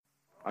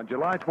On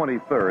July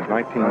 23rd,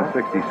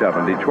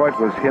 1967, Detroit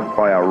was hit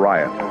by a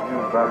riot.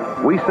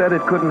 We said it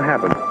couldn't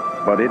happen,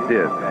 but it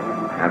did,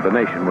 and the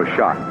nation was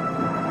shocked.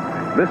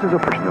 This is a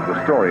portion of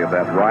the story of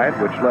that riot,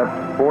 which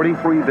left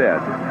 43 dead,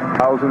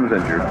 thousands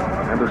injured,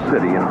 and a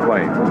city in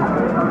flames.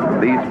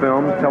 These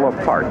films tell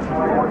a part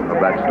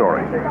of that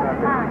story.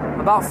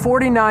 About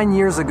 49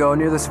 years ago,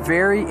 near this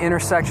very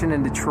intersection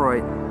in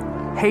Detroit,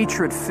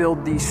 hatred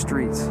filled these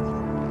streets.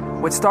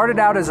 What started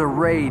out as a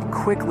raid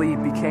quickly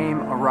became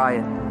a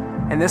riot.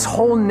 And this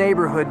whole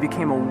neighborhood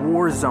became a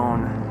war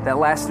zone that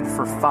lasted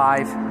for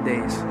 5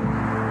 days.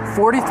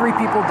 43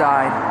 people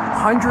died,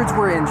 hundreds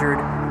were injured,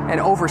 and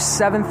over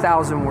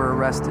 7,000 were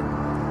arrested.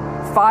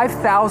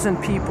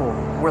 5,000 people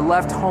were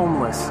left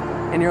homeless,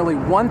 and nearly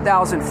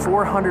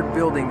 1,400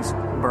 buildings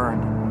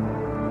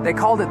burned. They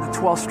called it the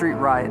 12th Street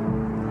Riot.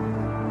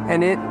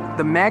 And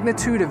the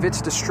magnitude of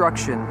its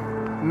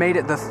destruction made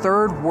it the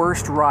third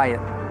worst riot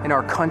in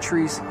our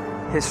country's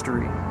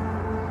history.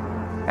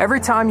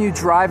 Every time you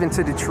drive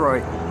into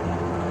Detroit,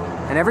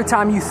 and every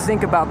time you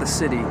think about the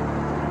city,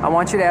 I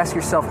want you to ask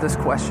yourself this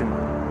question.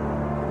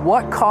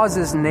 What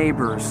causes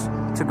neighbors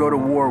to go to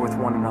war with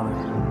one another?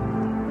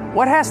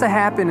 What has to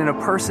happen in a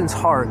person's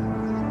heart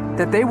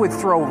that they would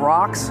throw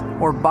rocks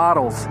or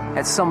bottles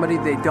at somebody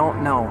they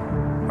don't know,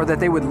 or that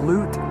they would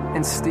loot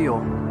and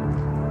steal?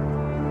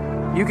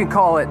 You can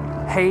call it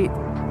hate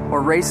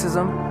or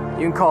racism.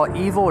 You can call it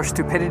evil or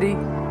stupidity.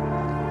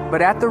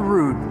 But at the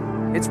root,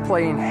 it's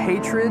playing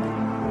hatred,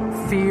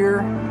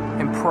 fear,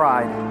 and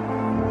pride.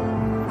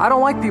 I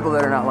don't like people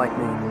that are not like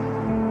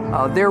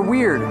me. They're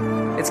weird.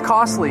 It's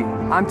costly.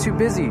 I'm too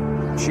busy.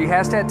 She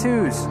has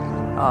tattoos.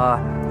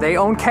 They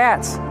own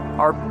cats.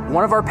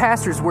 One of our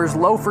pastors wears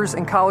loafers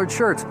and collared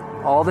shirts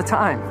all the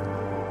time.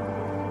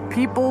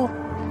 People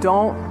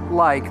don't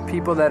like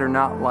people that are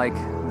not like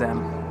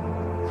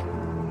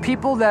them.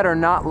 People that are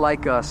not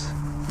like us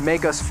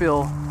make us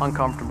feel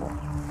uncomfortable.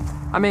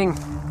 I mean,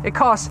 it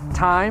costs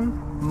time,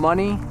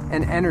 money,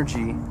 and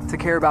energy to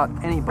care about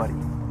anybody.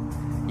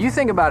 You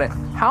think about it,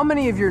 how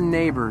many of your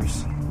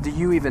neighbors do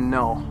you even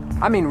know?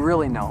 I mean,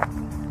 really know?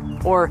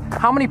 Or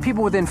how many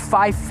people within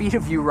 5 feet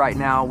of you right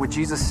now would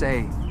Jesus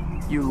say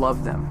you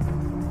love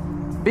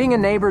them? Being a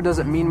neighbor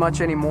doesn't mean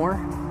much anymore.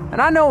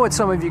 And I know what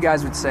some of you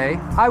guys would say.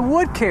 I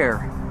would care,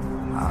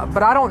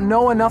 but I don't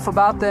know enough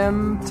about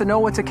them to know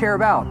what to care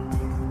about.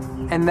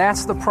 And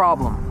that's the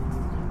problem.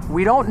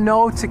 We don't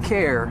know to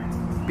care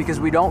because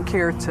we don't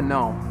care to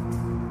know.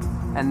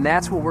 And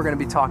that's what we're going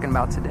to be talking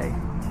about today.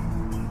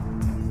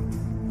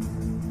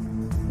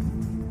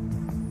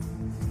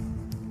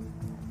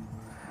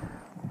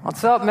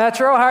 What's up,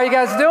 Metro? How are you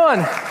guys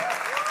doing?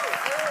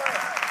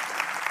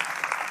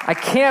 I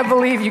can't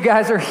believe you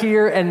guys are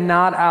here and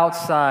not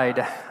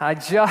outside.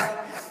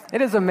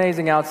 It is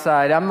amazing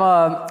outside.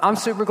 I'm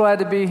super glad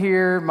to be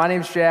here. My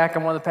name's Jack.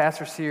 I'm one of the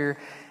pastors here.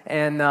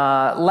 And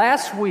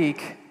last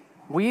week,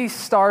 we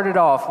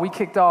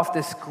kicked off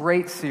this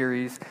great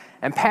series,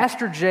 and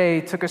Pastor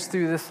Jay took us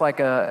through this like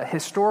a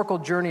historical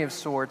journey of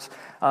sorts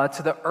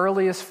to the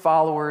earliest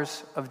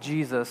followers of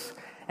Jesus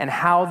and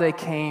how they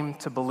came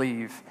to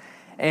believe.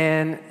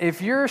 And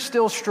if you're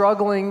still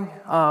struggling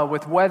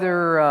with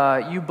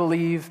whether you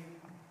believe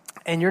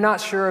and you're not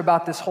sure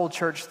about this whole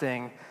church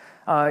thing,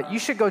 you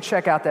should go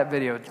check out that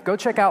video. Go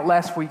check out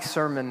last week's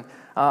sermon.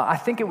 I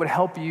think it would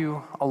help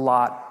you a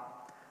lot.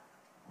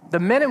 The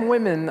men and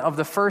women of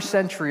the first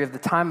century of the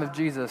time of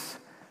Jesus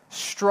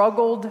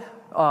struggled,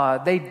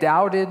 they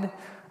doubted,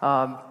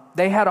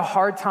 they had a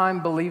hard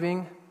time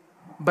believing,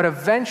 but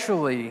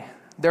eventually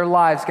their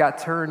lives got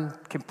turned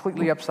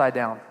completely upside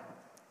down,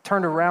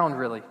 turned around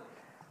really.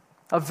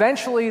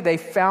 Eventually they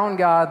found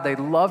God, they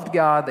loved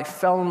God, they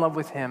fell in love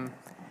with Him,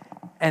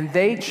 and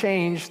they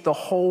changed the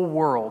whole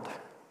world.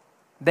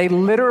 They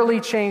literally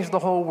changed the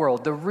whole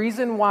world. The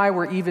reason why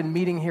we're even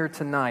meeting here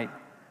tonight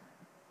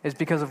is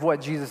because of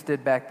what Jesus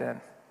did back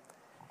then.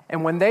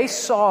 And when they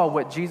saw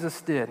what Jesus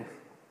did,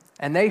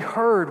 and they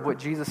heard what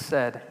Jesus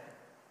said,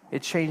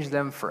 it changed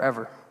them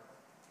forever.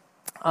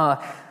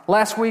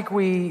 Last week,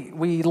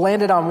 we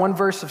landed on one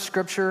verse of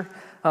Scripture.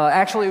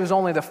 Actually, it was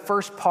only the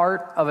first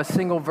part of a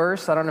single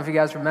verse. I don't know if you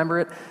guys remember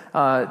it.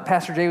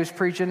 Pastor Jay was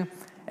preaching,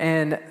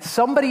 and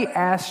somebody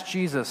asked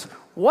Jesus,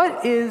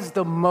 what is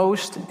the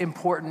most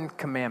important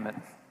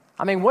commandment?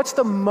 I mean, what's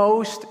the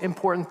most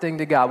important thing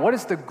to God? What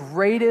is the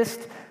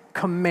greatest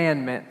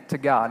commandment to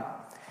God?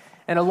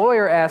 And a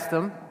lawyer asked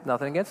him,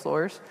 nothing against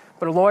lawyers,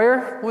 but a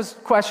lawyer was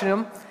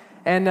questioning him,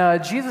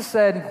 and Jesus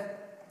said,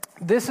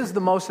 this is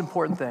the most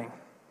important thing.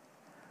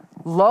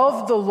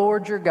 Love the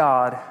Lord your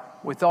God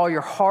with all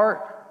your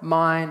heart,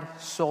 mind,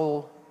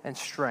 soul, and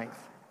strength.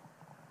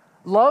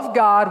 Love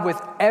God with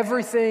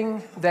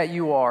everything that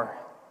you are.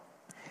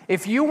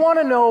 If you want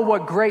to know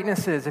what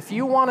greatness is, if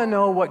you want to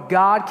know what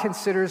God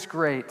considers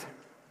great,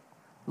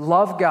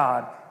 love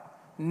God,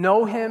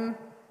 know Him,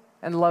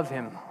 and love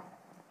Him.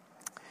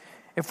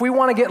 If we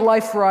want to get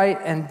life right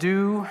and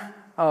do,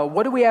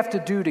 what do we have to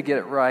do to get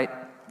it right?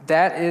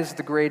 That is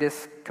the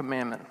greatest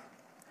commandment.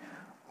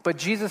 But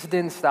Jesus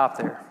didn't stop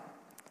there.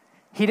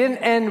 He didn't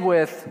end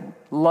with,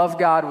 love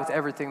God with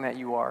everything that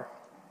you are.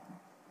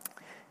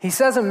 He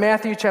says in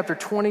Matthew chapter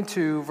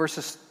 22,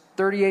 verses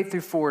 38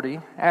 through 40,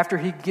 after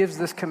he gives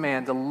this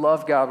command to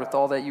love God with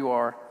all that you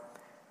are,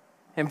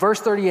 in verse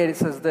 38 it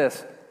says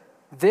this,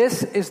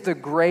 "This is the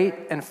great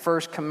and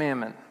first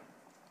commandment,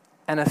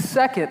 and a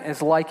second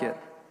is like it.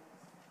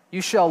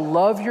 You shall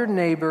love your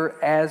neighbor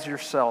as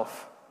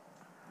yourself.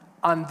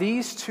 On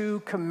these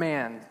two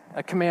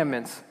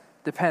commandments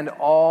depend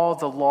all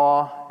the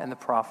law and the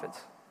prophets."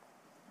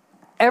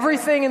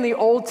 Everything in the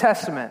Old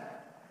Testament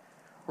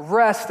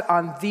rests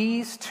on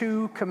these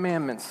two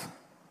commandments.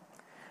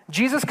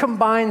 Jesus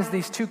combines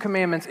these two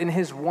commandments in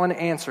his one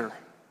answer.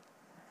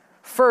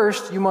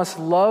 First, you must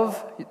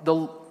love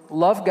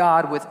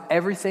God with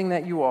everything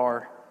that you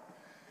are,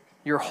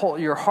 your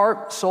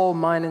heart, soul,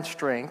 mind, and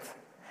strength,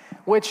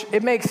 which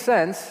it makes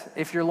sense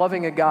if you're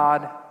loving a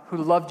God who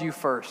loved you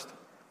first.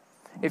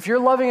 If you're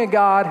loving a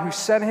God who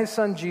sent his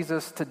son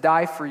Jesus to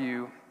die for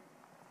you,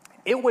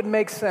 it would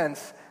make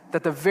sense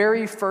that the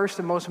very first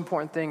and most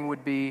important thing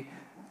would be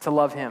to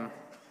love him.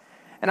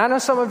 And I know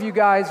some of you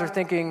guys are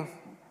thinking,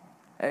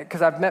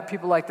 because I've met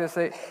people like this,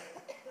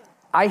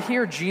 I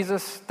hear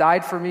Jesus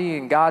died for me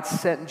and God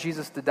sent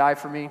Jesus to die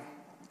for me,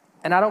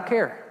 and I don't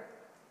care.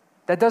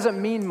 That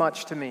doesn't mean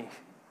much to me.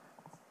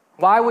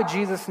 Why would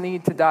Jesus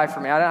need to die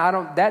for me?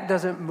 That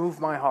doesn't move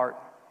my heart.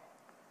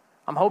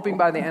 I'm hoping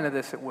by the end of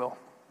this it will.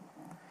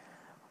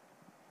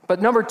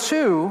 But number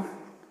two,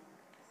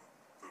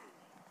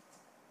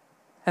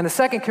 and the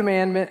second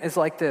commandment is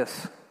like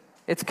this.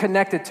 It's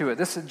connected to it.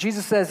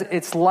 Jesus says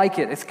it's like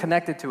it. It's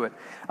connected to it.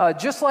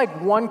 Just like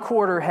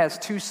 1/4 has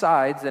two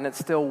sides and it's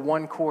still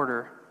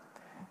 1/4,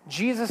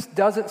 Jesus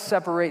doesn't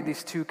separate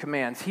these two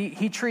commands.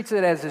 He treats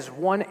it as his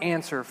one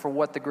answer for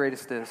what the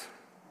greatest is.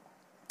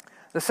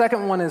 The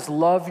second one is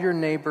love your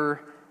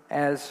neighbor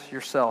as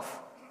yourself.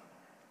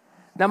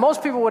 Now,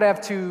 most people would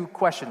have two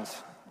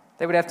questions.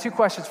 They would have two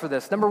questions for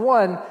this. Number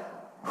one,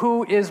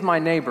 who is my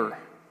neighbor?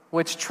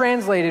 Which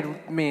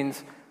translated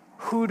means,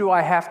 who do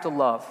I have to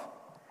love?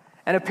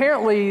 And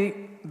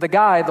apparently, the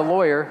guy, the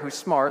lawyer, who's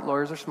smart,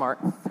 lawyers are smart,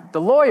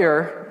 the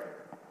lawyer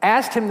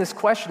asked him this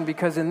question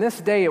because in this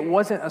day it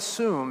wasn't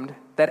assumed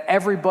that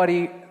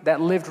everybody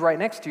that lived right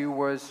next to you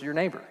was your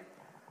neighbor.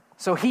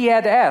 So he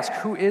had to ask,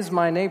 who is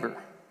my neighbor?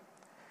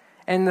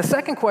 And the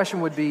second question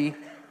would be,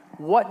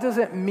 what does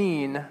it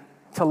mean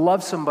to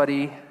love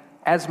somebody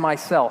as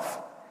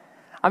myself?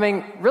 I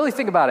mean, really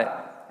think about it.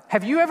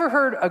 Have you ever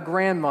heard a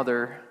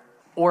grandmother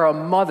or a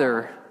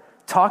mother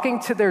talking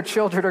to their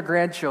children or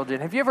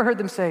grandchildren? Have you ever heard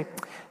them say,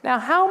 "Now,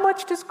 how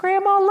much does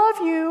Grandma love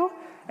you?"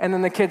 And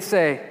then the kids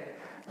say,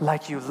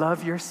 "Like you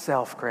love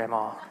yourself,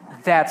 Grandma.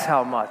 That's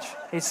how much.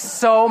 It's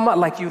so much,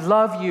 like you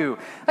love you."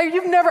 Like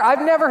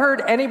I've never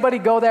heard anybody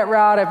go that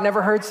route. I've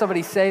never heard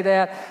somebody say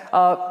that.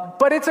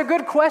 But it's a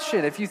good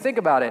question if you think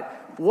about it.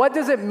 What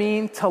does it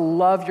mean to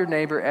love your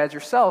neighbor as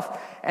yourself?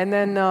 And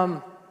then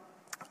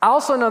I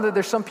also know that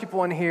there's some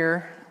people in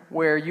here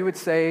where you would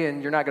say,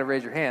 and you're not going to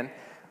raise your hand,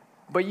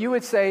 but you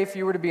would say, if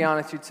you were to be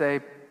honest, you'd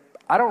say,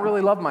 I don't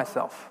really love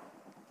myself.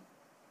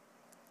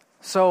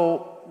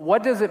 So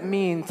what does it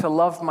mean to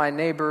love my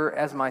neighbor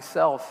as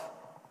myself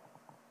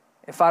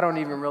if I don't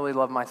even really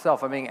love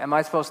myself? I mean, am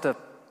I supposed to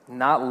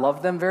not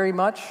love them very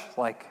much?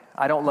 Like,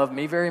 I don't love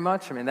me very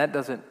much? I mean, that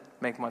doesn't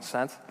make much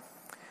sense.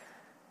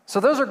 So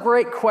those are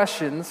great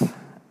questions.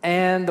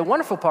 And the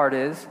wonderful part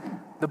is,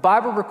 the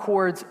Bible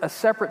records a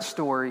separate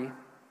story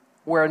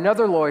where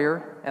another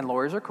lawyer, and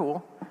lawyers are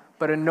cool,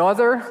 but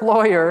another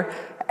lawyer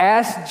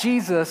asked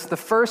Jesus the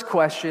first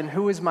question,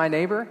 who is my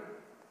neighbor?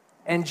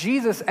 And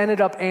Jesus ended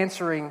up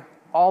answering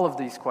all of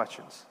these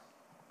questions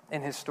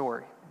in his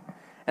story.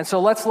 And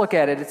so let's look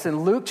at it. It's in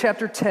Luke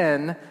chapter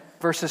 10,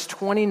 verses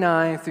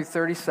 29 through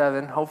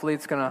 37. Hopefully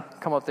it's going to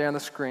come up there on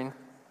the screen.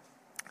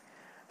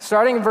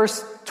 Starting in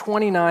verse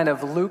 29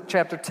 of Luke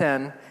chapter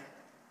 10,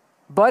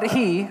 but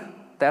he,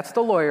 that's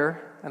the lawyer,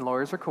 and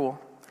lawyers are cool,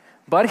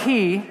 but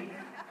he,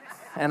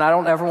 and I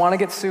don't ever want to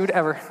get sued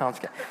ever. No, I'm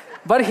just kidding.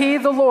 But he,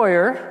 the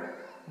lawyer,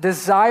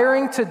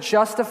 desiring to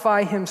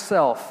justify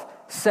himself,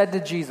 said to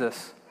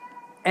Jesus,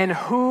 "And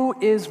who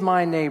is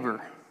my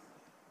neighbor?"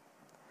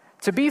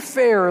 To be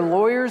fair,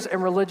 lawyers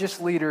and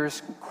religious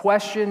leaders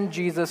question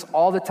Jesus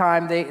all the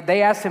time.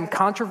 They asked him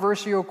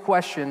controversial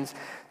questions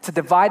to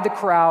divide the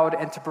crowd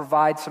and to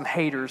provide some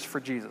haters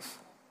for Jesus.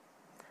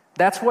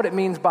 That's what it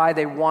means by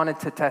they wanted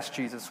to test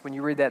Jesus when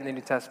you read that in the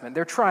New Testament.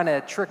 They're trying to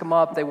trick him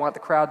up. They want the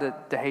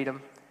crowd to hate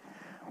him.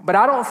 But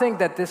I don't think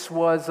that this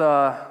was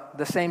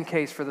the same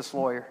case for this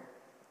lawyer.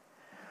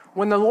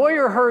 When the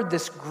lawyer heard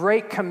this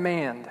great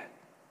command,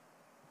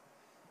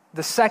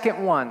 the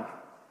second one,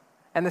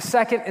 and the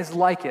second is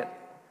like it,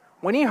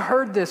 when he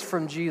heard this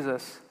from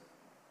Jesus,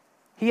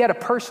 he had a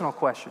personal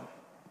question.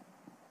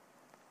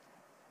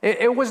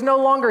 It was no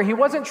longer, he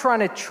wasn't trying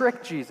to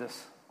trick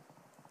Jesus.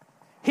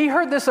 He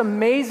heard this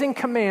amazing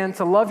command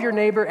to love your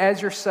neighbor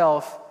as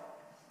yourself,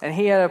 and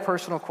he had a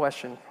personal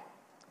question.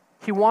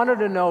 He wanted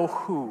to know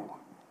who.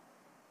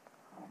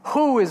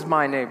 Who is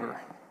my neighbor?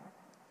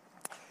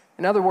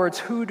 In other words,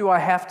 who do I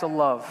have to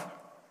love?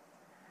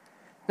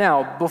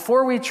 Now,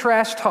 before we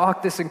trash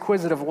talk this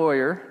inquisitive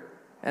lawyer,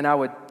 and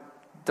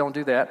don't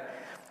do that.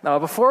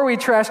 Before we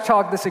trash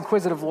talk this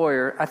inquisitive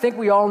lawyer, I think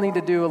we all need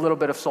to do a little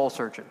bit of soul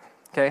searching,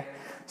 okay?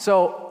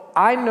 So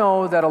I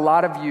know that a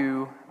lot of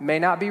you may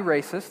not be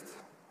racist,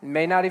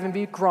 may not even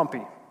be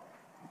grumpy.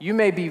 You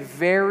may be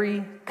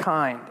very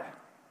kind.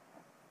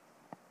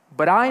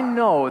 But I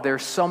know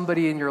there's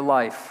somebody in your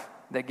life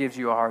that gives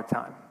you a hard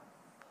time.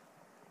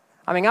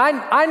 I mean,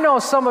 I know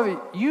some of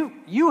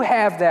you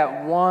have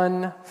that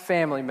one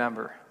family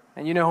member,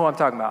 and you know who I'm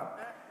talking about.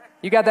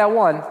 You got that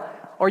one.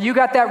 Or you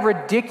got that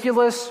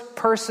ridiculous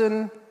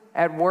person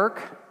at work.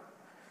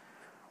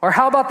 Or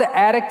how about the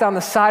addict on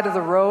the side of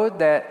the road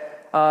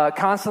that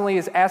constantly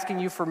is asking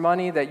you for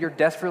money that you're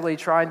desperately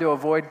trying to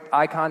avoid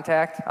eye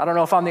contact? I don't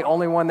know if I'm the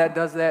only one that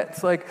does that.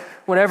 It's like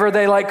whenever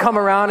they come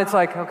around, it's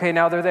like, okay,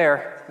 now they're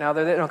there. Now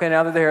they're there. Okay,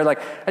 now they're there.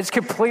 Like, I just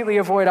completely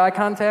avoid eye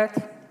contact.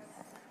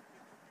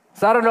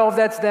 So I don't know if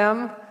that's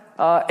them.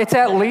 It's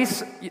at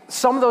least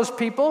some of those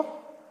people,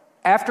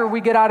 after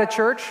we get out of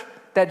church,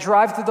 that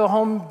drive through the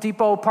Home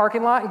Depot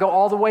parking lot and go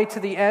all the way to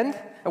the end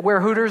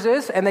where Hooters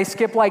is, and they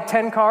skip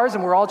 10 cars,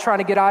 and we're all trying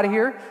to get out of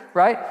here,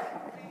 right?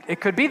 It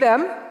could be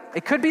them.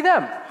 It could be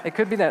them. It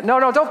could be them.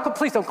 No,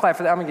 please don't clap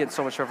for that. I'm going to get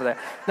so much over that.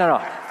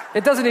 No.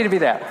 It doesn't need to be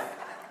that.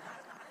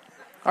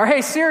 Or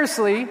hey,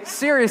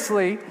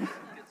 seriously,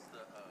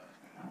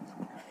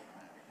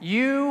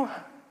 you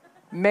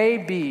may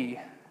be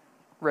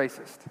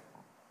racist.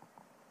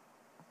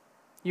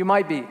 You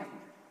might be.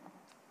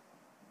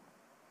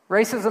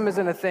 Racism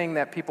isn't a thing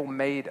that people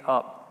made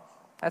up.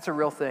 That's a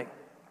real thing.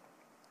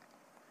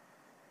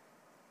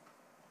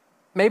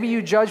 Maybe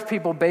you judge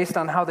people based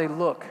on how they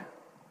look,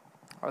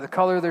 or the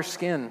color of their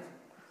skin,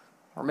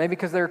 or maybe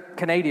because they're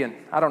Canadian.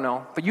 I don't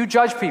know. But you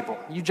judge people.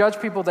 You judge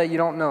people that you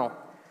don't know.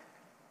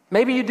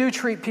 Maybe you do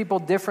treat people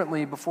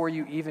differently before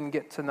you even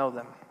get to know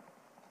them.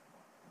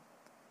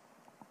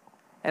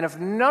 And if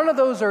none of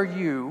those are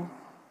you,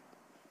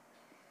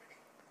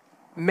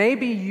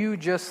 maybe you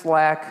just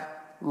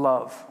lack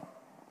love.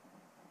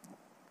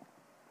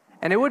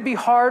 And it would be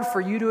hard for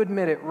you to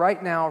admit it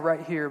right now, right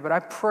here, but I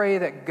pray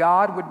that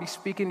God would be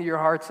speaking to your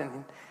hearts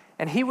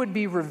and He would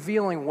be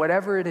revealing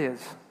whatever it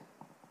is.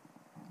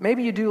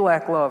 Maybe you do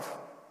lack love.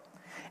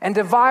 And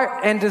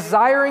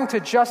desiring to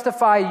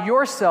justify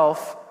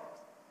yourself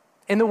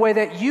in the way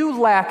that you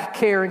lack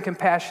care and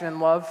compassion and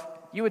love,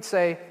 you would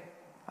say,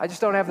 I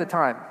just don't have the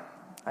time.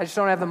 I just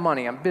don't have the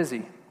money. I'm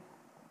busy.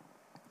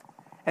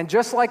 And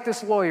just like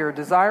this lawyer,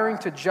 desiring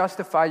to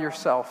justify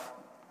yourself,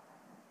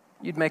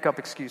 you'd make up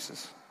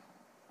excuses.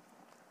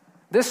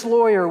 This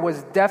lawyer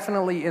was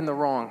definitely in the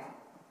wrong,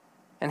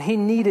 and he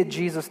needed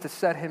Jesus to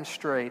set him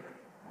straight,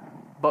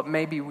 but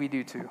maybe we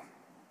do too.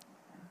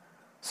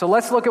 So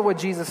let's look at what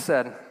Jesus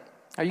said.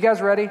 Are you guys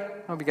ready? I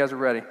hope you guys are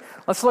ready.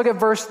 Let's look at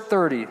verse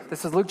 30.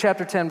 This is Luke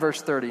chapter 10,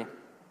 verse 30.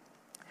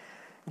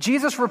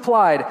 Jesus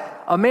replied,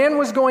 "A man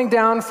was going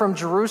down from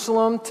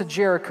Jerusalem to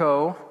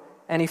Jericho,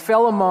 and he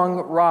fell among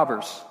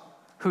robbers,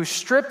 who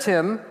stripped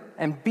him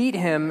and beat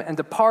him and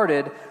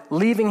departed,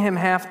 leaving him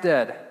half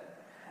dead."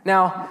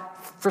 Now,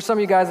 for some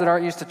of you guys that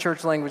aren't used to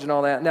church language and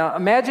all that, now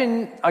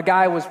imagine a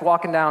guy was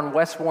walking down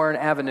West Warren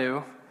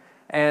Avenue,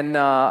 and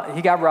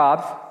he got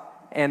robbed,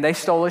 and they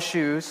stole his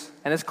shoes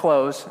and his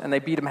clothes, and they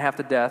beat him half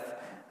to death.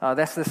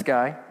 That's this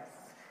guy.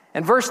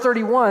 And verse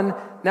 31,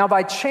 now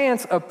by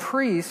chance a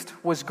priest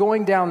was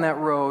going down that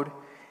road,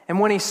 and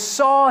when he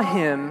saw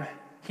him,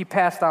 he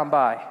passed on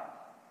by.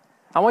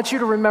 I want you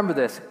to remember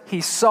this.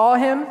 He saw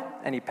him,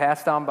 and he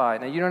passed on by.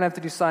 Now, you don't have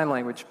to do sign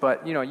language,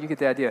 but, you get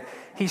the idea.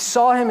 He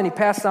saw him, and he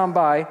passed on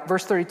by.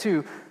 Verse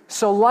 32,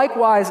 so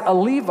likewise a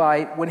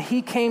Levite, when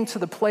he came to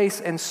the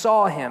place and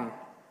saw him,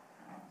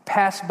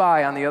 passed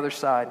by on the other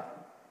side.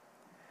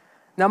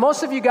 Now,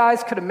 most of you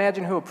guys could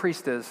imagine who a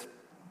priest is.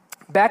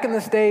 Back in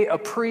this day, a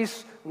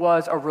priest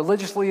was a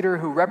religious leader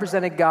who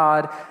represented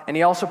God, and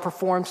he also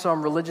performed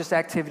some religious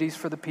activities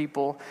for the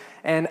people.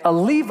 And a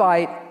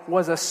Levite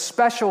was a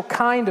special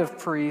kind of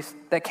priest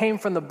that came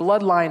from the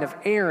bloodline of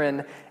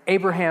Aaron,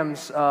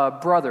 Abraham's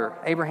brother,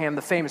 Abraham,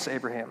 the famous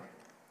Abraham.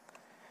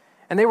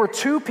 And they were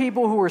two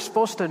people who were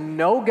supposed to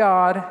know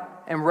God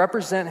and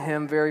represent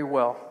Him very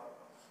well.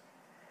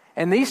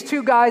 And these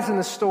two guys in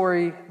the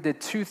story did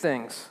two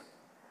things.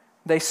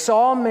 They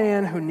saw a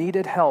man who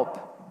needed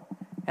help,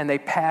 and they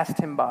passed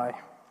him by.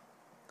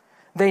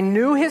 They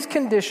knew his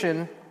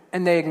condition,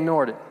 and they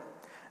ignored it.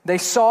 They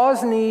saw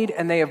his need,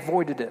 and they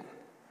avoided it.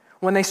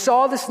 When they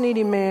saw this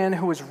needy man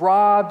who was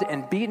robbed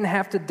and beaten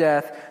half to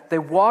death, they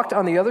walked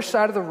on the other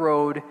side of the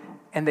road,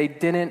 and they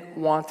didn't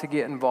want to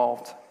get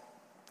involved.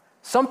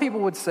 Some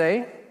people would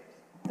say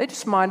they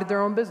just minded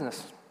their own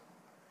business.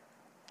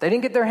 They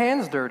didn't get their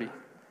hands dirty.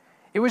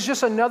 It was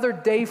just another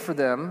day for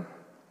them,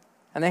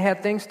 and they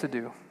had things to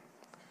do.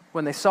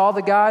 When they saw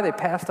the guy, they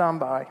passed on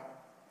by.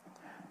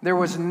 There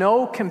was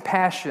no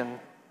compassion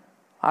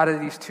out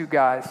of these two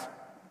guys.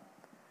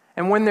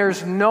 And when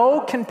there's no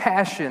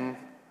compassion,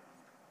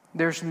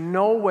 there's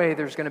no way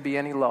there's going to be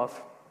any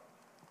love.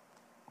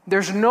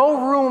 There's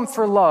no room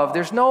for love.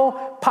 There's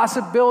no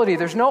possibility.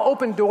 There's no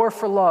open door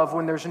for love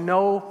when there's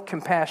no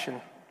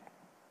compassion.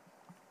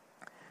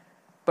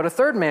 But a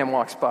third man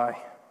walks by.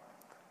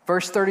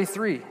 Verse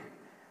 33.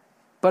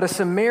 But a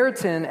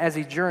Samaritan, as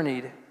he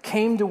journeyed,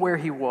 came to where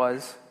he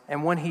was,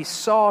 and when he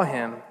saw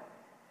him,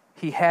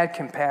 he had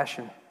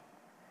compassion.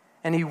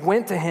 And he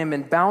went to him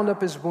and bound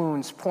up his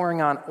wounds,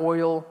 pouring on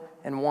oil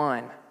and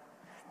wine.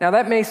 Now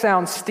that may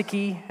sound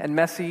sticky and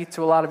messy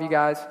to a lot of you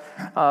guys,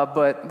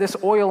 but this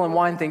oil and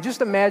wine thing,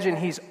 just imagine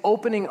he's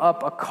opening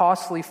up a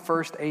costly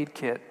first aid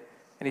kit,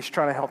 and he's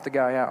trying to help the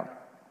guy out.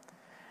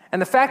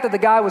 And the fact that the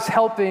guy was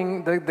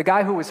helping, the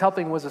guy who was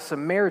helping was a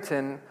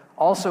Samaritan,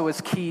 also is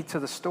key to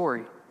the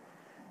story.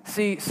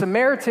 See,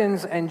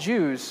 Samaritans and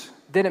Jews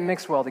didn't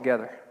mix well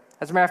together.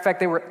 As a matter of fact,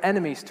 they were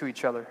enemies to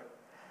each other.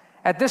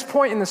 At this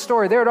point in the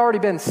story, there had already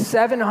been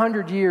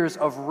 700 years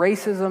of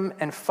racism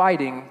and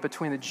fighting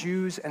between the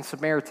Jews and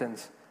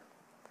Samaritans.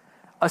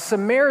 A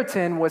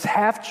Samaritan was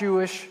half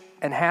Jewish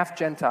and half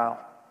Gentile.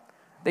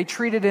 They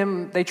treated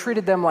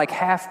them like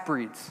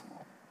half-breeds.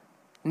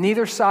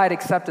 Neither side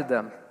accepted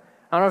them.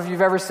 I don't know if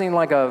you've ever seen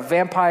like a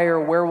vampire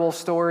werewolf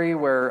story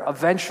where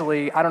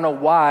eventually, I don't know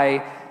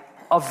why,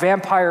 a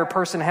vampire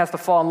person has to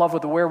fall in love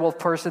with a werewolf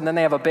person, then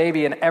they have a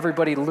baby and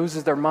everybody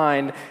loses their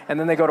mind, and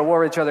then they go to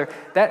war with each other.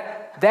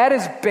 That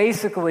is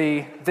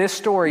basically this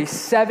story,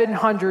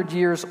 700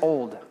 years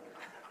old.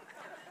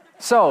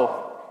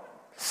 So,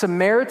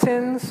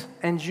 Samaritans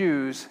and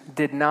Jews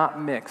did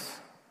not mix.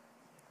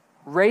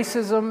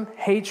 Racism,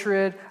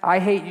 hatred, I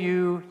hate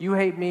you, you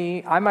hate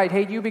me, I might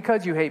hate you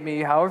because you hate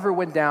me, however it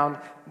went down,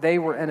 they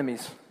were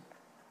enemies.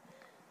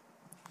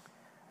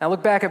 Now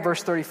look back at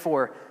verse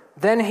 34.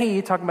 Then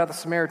he, talking about the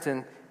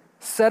Samaritan,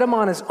 set him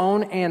on his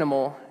own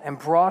animal and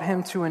brought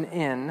him to an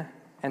inn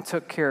and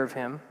took care of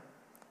him.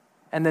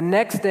 And the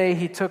next day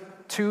he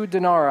took 2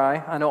 denarii.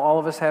 I know all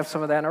of us have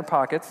some of that in our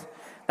pockets.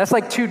 That's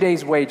like 2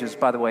 days' wages,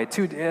 by the way.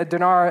 A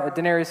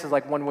denarius is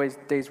like 1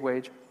 day's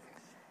wage.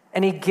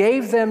 And he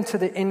gave them to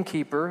the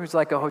innkeeper, who's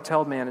like a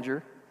hotel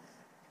manager,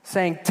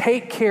 saying,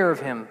 "Take care of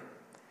him,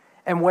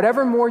 and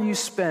whatever more you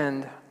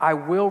spend, I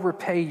will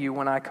repay you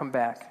when I come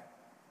back."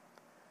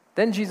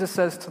 Then Jesus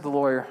says to the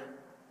lawyer,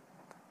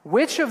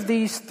 "Which of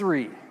these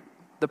 3,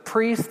 the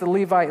priest, the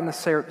Levite, and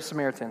the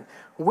Samaritan,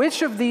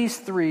 which of these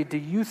 3 do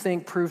you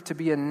think proved to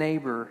be a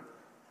neighbor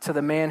to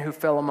the man who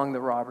fell among the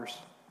robbers?"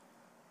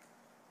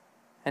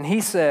 And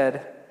he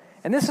said,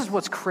 and this is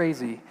what's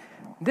crazy,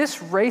 this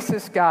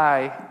racist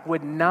guy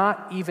would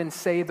not even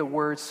say the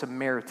word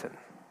Samaritan.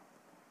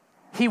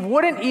 He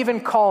wouldn't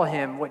even call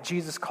him what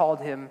Jesus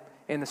called him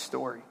in the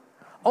story.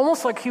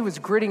 Almost like he was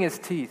gritting his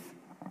teeth.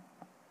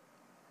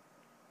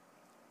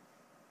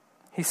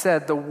 He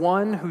said, "The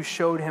one who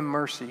showed him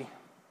mercy."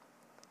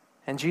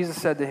 And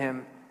Jesus said to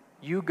him,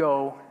 "You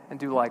go and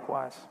do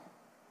likewise."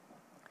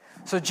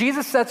 So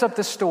Jesus sets up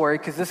this story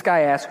because this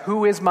guy asks,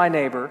 "Who is my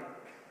neighbor?"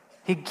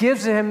 He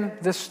gives him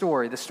this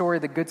story, the story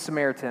of the Good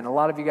Samaritan. A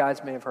lot of you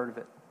guys may have heard of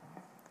it.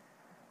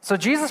 So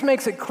Jesus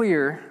makes it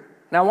clear.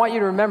 Now I want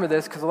you to remember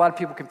this because a lot of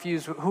people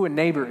confuse who a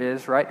neighbor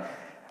is, right?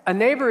 A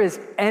neighbor is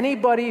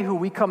anybody who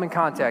we come in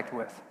contact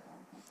with.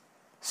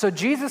 So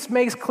Jesus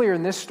makes clear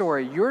in this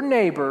story, your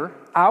neighbor,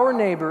 our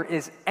neighbor,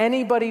 is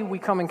anybody we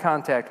come in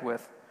contact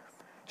with.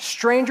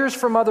 Strangers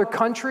from other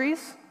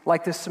countries,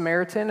 like this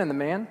Samaritan and the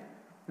man,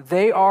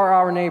 they are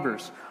our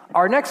neighbors.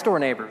 Our next door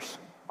neighbors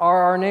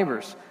are our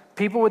neighbors.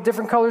 People with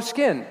different colored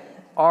skin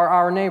are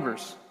our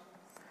neighbors.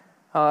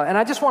 And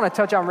I just want to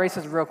touch on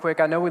racism real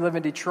quick. I know we live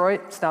in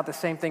Detroit. It's not the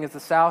same thing as the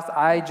South.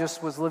 I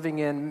just was living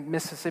in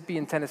Mississippi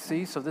and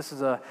Tennessee, so this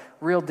is a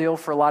real deal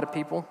for a lot of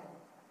people.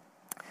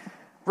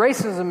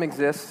 Racism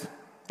exists.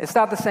 It's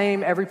not the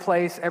same every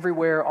place,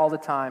 everywhere, all the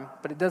time,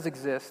 but it does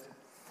exist.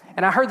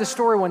 And I heard the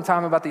story one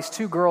time about these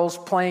 2 girls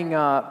playing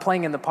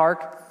in the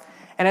park.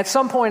 And at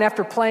some point,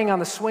 after playing on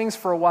the swings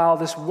for a while,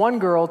 this one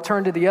girl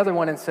turned to the other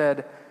one and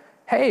said,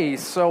 "Hey,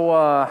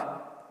 so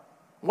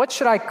what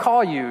should I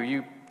call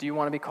you? Do you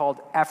want to be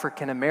called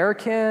African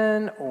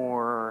American,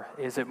 or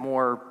is it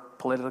more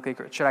politically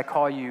correct? Should I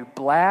call you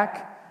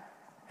black?"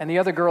 And the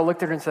other girl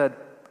looked at her and said,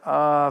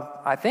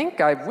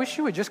 I wish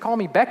you would just call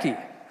me Becky.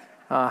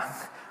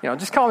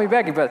 Just call me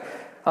Becky. But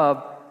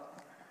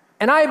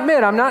and I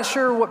admit, I'm not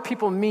sure what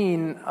people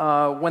mean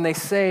when they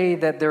say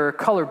that they're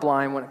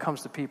colorblind when it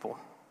comes to people.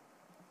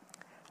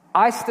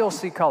 I still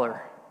see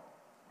color.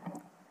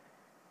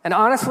 And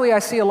honestly, I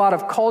see a lot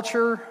of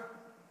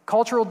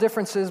cultural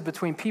differences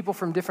between people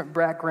from different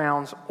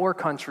backgrounds or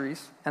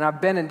countries, and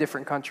I've been in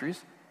different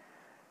countries.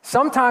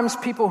 Sometimes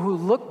people who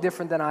look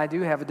different than I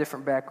do have a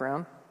different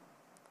background.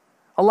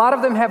 A lot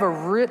of them have a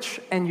rich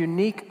and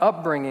unique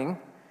upbringing,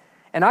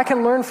 and I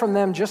can learn from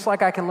them just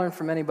like I can learn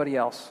from anybody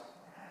else.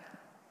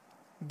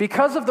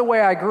 Because of the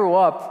way I grew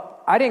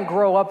up, I didn't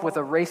grow up with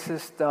a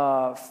racist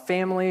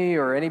family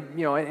or any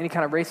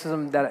kind of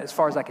racism that, as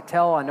far as I could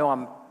tell, I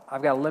know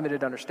I've got a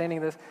limited understanding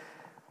of this.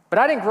 But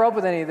I didn't grow up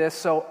with any of this,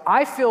 so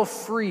I feel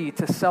free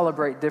to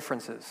celebrate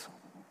differences.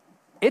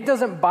 It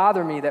doesn't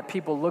bother me that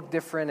people look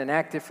different and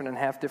act different and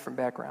have different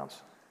backgrounds.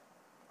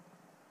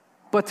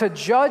 But to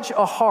judge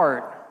a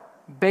heart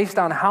based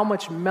on how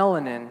much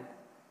melanin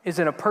is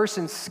in a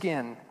person's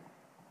skin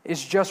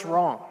is just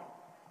wrong.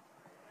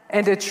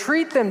 And to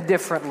treat them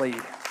differently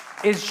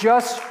is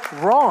just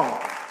wrong.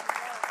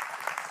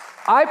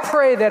 I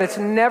pray that it's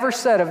never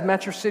said of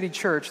Metro City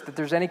Church that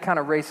there's any kind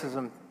of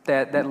racism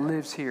that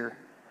lives here,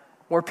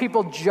 where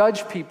people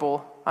judge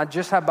people on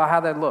just by how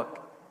they look.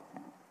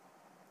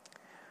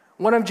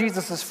 One of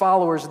Jesus'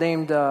 followers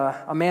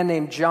a man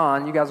named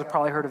John. You guys have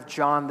probably heard of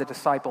John the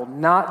disciple,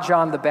 not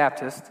John the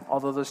Baptist,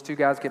 although those two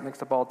guys get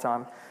mixed up all the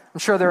time. I'm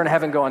sure they're in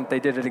heaven going, they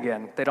did it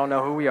again. They don't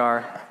know who we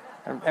are.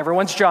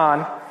 Everyone's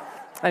John.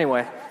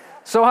 Anyway,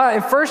 so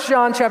in 1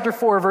 John chapter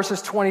 4,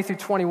 verses 20 through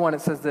 21,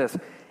 it says this: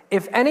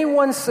 if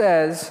anyone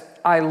says,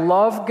 I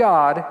love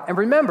God, and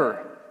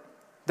remember,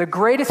 the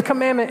greatest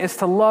commandment is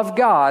to love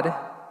God,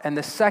 and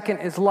the second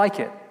is like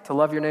it, to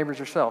love your neighbors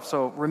yourself.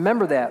 So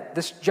remember that.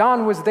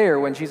 John was there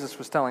when Jesus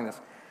was telling this.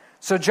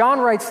 So John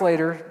writes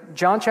later,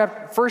 1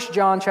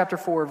 John chapter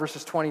 4,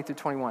 verses 20 through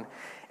 21.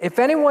 If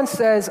anyone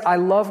says, I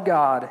love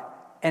God,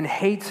 and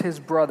hates his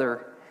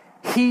brother,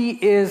 he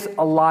is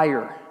a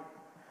liar.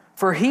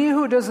 For he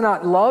who does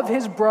not love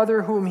his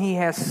brother whom he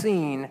has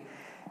seen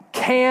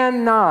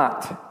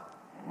cannot.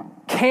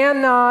 He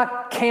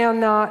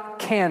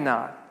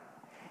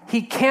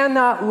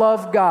cannot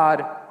love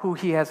God who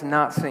he has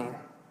not seen.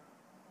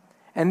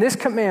 And this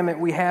commandment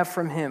we have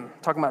from him,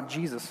 talking about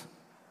Jesus: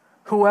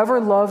 whoever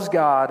loves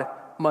God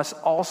must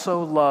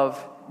also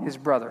love his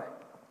brother.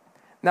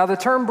 Now, the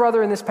term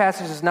brother in this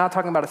passage is not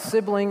talking about a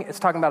sibling, it's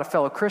talking about a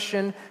fellow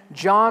Christian.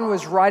 John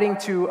was writing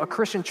to a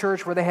Christian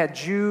church where they had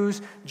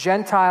Jews,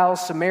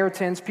 Gentiles,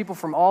 Samaritans, people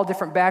from all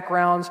different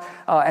backgrounds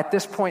at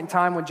this point in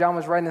time when John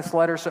was writing this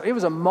letter. So it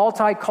was a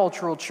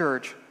multicultural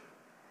church.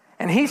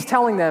 And he's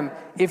telling them,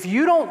 if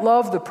you don't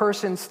love the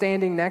person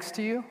standing next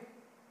to you,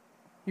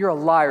 you're a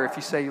liar if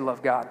you say you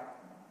love God.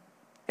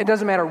 It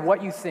doesn't matter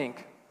what you think.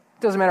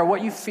 It doesn't matter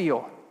what you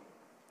feel.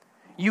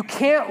 You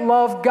can't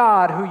love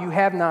God who you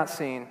have not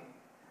seen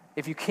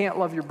if you can't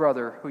love your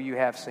brother who you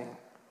have seen.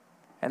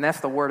 And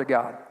that's the Word of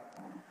God.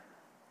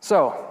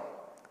 So,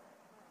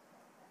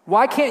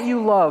 why can't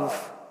you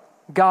love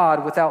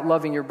God without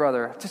loving your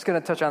brother? Just going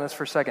to touch on this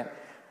for a second.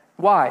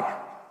 Why?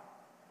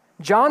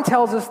 John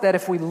tells us that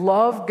if we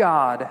love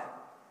God,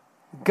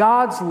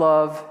 God's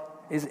love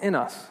is in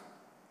us.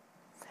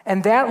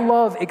 And that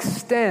love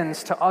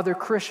extends to other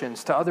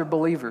Christians, to other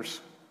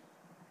believers.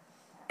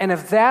 And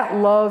if that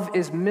love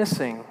is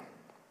missing,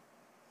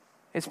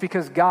 it's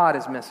because God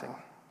is missing.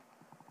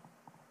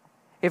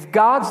 If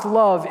God's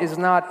love is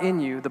not in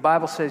you, the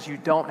Bible says you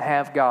don't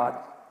have God.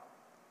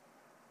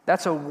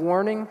 That's a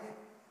warning.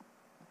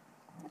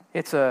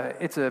 It's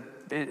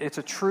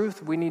a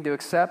truth we need to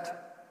accept.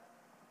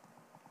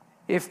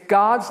 If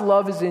God's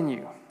love is in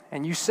you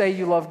and you say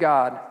you love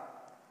God,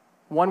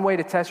 one way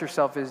to test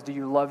yourself is, do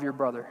you love your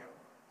brother?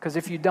 Because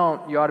if you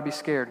don't, you ought to be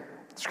scared.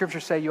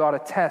 Scriptures say you ought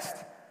to test,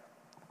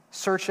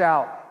 search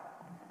out.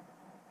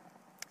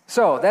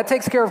 So that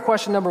takes care of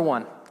question number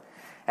one.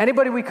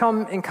 Anybody we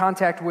come in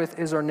contact with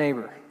is our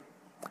neighbor.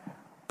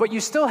 But you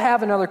still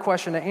have another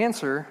question to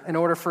answer in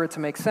order for it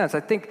to make sense. I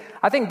think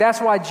that's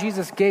why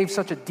Jesus gave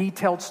such a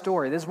detailed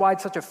story. This is why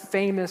it's such a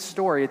famous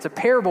story. It's a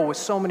parable with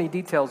so many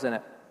details in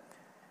it.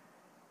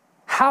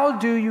 How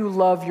do you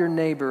love your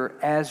neighbor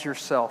as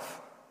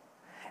yourself?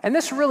 And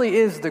this really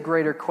is the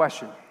greater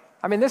question.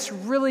 I mean, this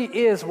really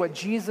is what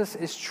Jesus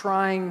is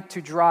trying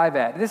to drive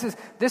at. This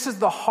is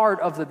the heart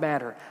of the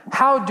matter.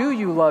 How do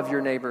you love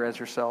your neighbor as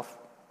yourself?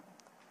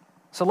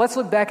 So let's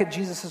look back at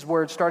Jesus'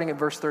 words, starting at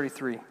verse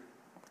 33.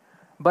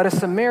 But a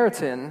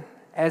Samaritan,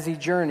 as he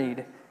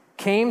journeyed,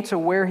 came to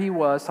where he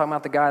was, talking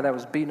about the guy that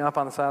was beaten up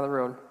on the side of the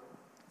road,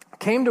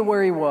 came to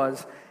where he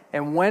was,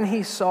 and when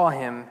he saw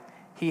him,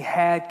 he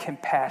had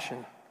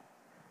compassion.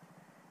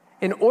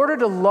 In order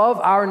to love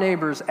our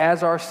neighbors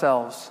as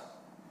ourselves,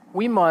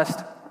 we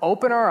must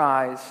open our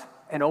eyes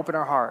and open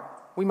our heart.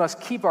 We must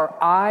keep our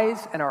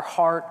eyes and our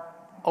heart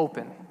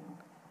open.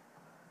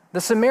 The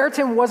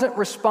Samaritan wasn't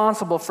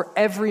responsible for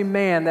every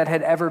man that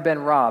had ever been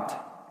robbed.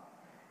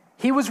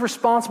 He was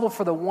responsible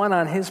for the one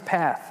on his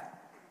path.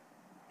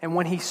 And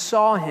when he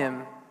saw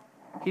him,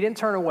 he didn't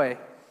turn away.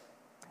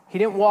 He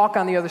didn't walk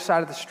on the other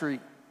side of the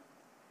street.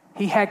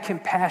 He had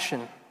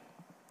compassion.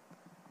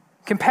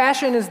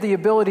 Compassion is the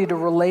ability to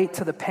relate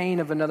to the pain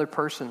of another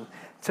person,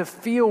 to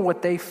feel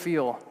what they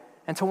feel,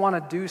 and to want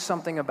to do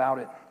something about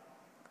it.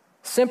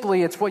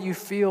 Simply, it's what you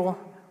feel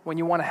when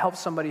you want to help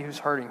somebody who's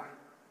hurting.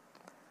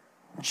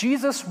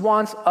 Jesus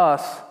wants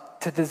us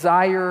to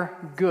desire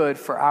good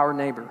for our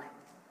neighbor.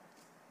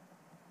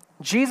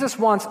 Jesus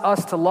wants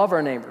us to love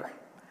our neighbor.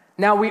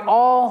 Now, we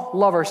all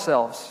love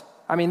ourselves.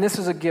 I mean, this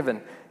is a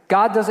given.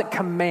 God doesn't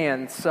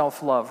command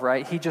self-love,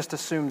 right? He just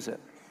assumes it.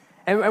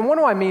 And what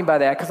do I mean by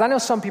that? Because I know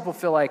some people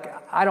feel like,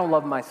 I don't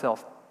love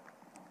myself.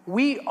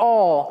 We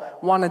all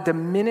want to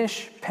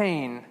diminish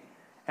pain,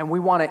 and we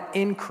want to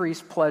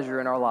increase pleasure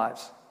in our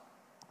lives.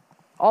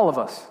 All of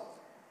us.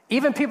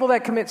 Even people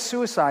that commit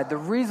suicide, the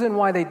reason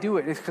why they do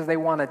it is because they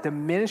want to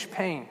diminish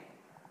pain.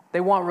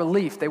 They want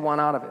relief. They want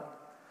out of it.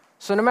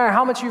 So no matter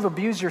how much you've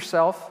abused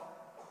yourself,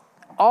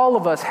 all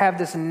of us have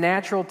this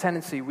natural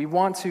tendency. We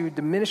want to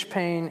diminish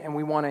pain and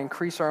we want to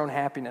increase our own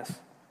happiness.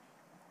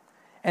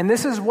 And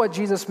this is what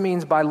Jesus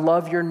means by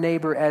love your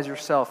neighbor as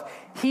yourself.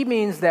 He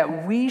means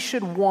that we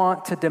should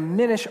want to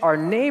diminish our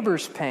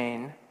neighbor's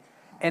pain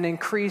and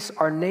increase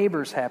our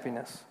neighbor's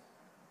happiness,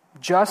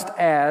 just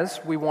as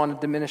we want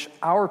to diminish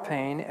our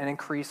pain and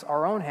increase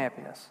our own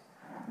happiness.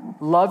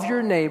 Love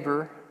your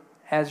neighbor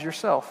as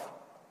yourself.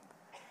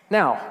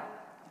 Now,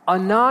 a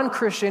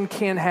non-Christian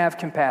can have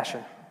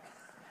compassion.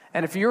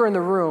 And if you're in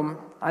the room,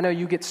 I know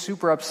you get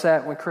super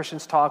upset when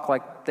Christians talk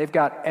like they've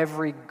got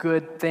every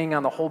good thing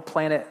on the whole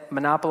planet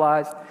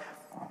monopolized.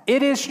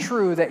 It is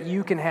true that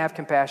you can have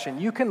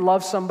compassion. You can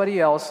love somebody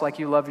else like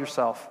you love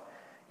yourself.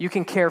 You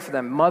can care for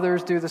them.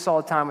 Mothers do this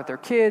all the time with their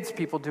kids.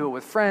 People do it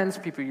with friends,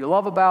 people you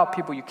love about,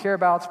 people you care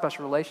about,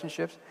 special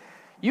relationships.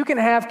 You can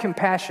have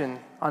compassion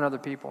on other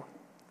people.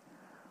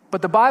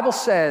 But the Bible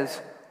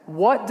says,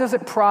 what does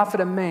it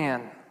profit a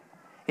man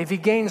if he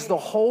gains the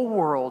whole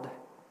world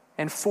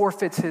and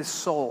forfeits his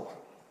soul?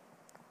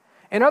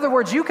 In other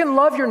words, you can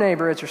love your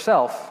neighbor as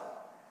yourself.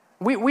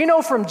 We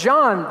know from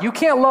John, you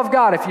can't love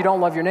God if you don't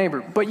love your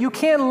neighbor. But you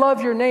can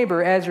love your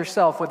neighbor as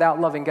yourself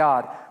without loving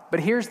God.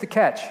 But here's the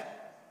catch.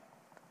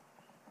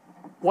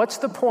 What's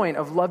the point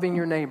of loving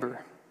your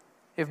neighbor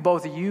if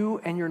both you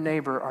and your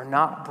neighbor are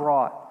not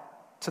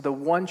brought to the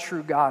one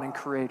true God and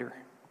Creator?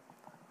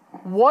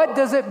 What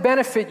does it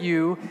benefit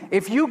you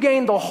if you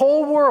gain the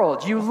whole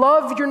world? You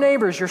love your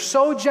neighbors, you're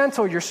so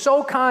gentle, you're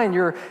so kind,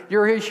 you're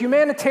a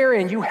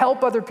humanitarian, you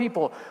help other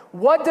people.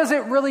 What does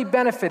it really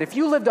benefit? If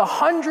you lived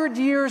 100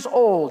 years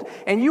old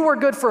and you were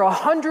good for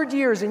 100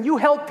 years and you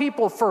helped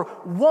people for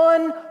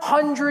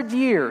 100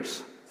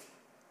 years,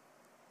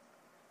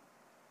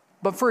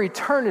 but for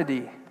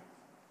eternity,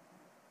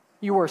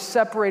 you were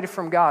separated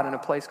from God in a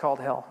place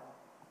called hell.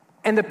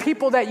 And the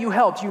people that you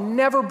helped, you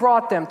never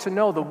brought them to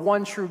know the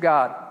one true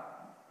God.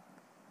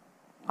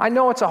 I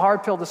know it's a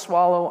hard pill to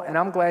swallow, and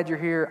I'm glad you're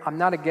here. I'm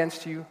not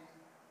against you.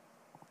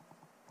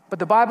 But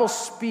the Bible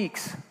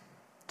speaks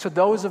to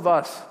those of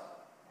us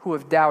who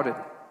have doubted.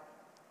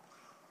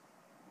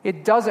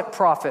 It doesn't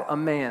profit a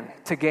man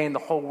to gain the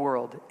whole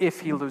world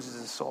if he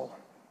loses his soul.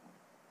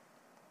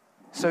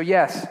 So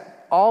yes,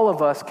 all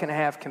of us can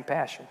have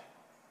compassion.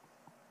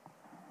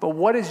 But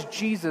what is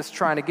Jesus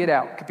trying to get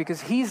at?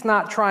 Because he's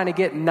not trying to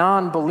get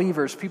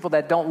non-believers, people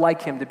that don't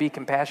like him, to be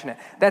compassionate.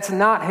 That's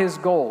not his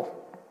goal.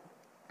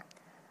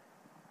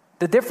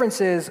 The difference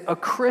is a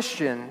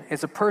Christian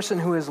is a person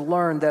who has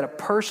learned that a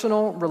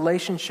personal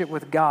relationship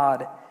with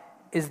God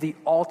is the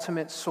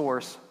ultimate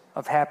source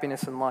of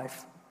happiness in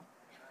life.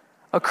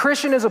 A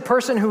Christian is a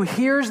person who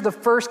hears the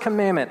first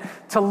commandment,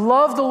 to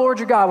love the Lord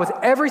your God with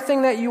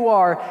everything that you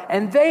are,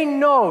 and they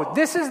know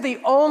this is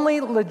the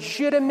only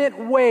legitimate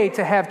way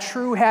to have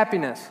true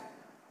happiness.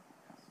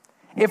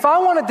 If I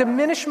want to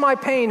diminish my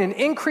pain and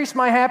increase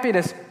my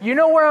happiness, you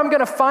know where I'm going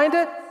to find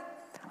it?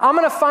 I'm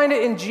going to find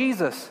it in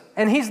Jesus,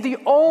 and he's the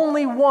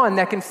only one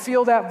that can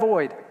fill that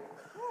void.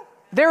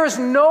 There is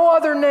no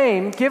other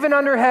name given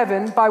under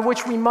heaven by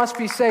which we must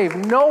be saved.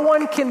 No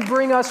one can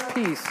bring us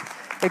peace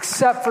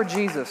except for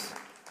Jesus.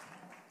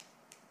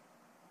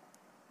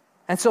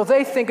 And so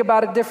they think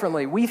about it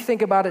differently. We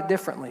think about it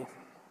differently.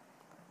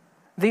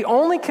 The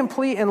only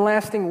complete and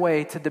lasting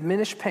way to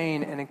diminish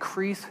pain and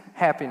increase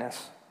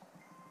happiness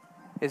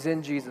is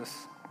in Jesus.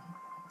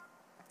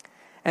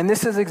 And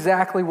this is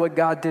exactly what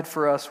God did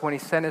for us when he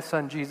sent his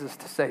son Jesus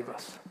to save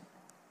us.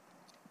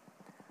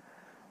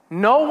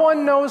 No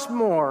one knows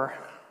more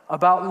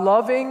about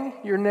loving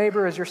your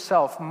neighbor as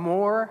yourself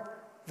more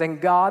than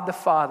God the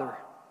Father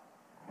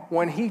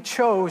when he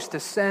chose to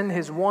send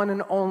his one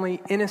and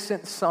only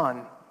innocent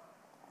son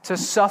to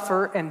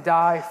suffer and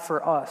die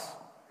for us.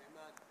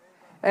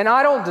 And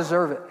I don't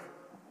deserve it.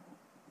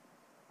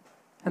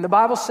 And the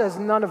Bible says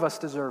none of us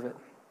deserve it.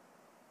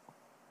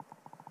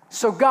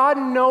 So God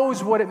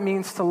knows what it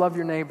means to love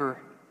your neighbor.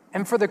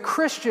 And for the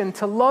Christian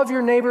to love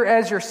your neighbor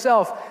as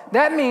yourself,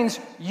 that means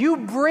you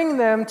bring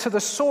them to the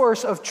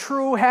source of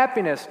true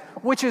happiness,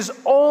 which is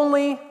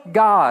only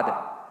God.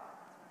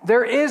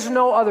 There is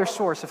no other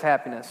source of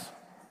happiness.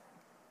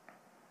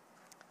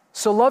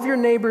 So love your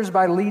neighbors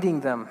by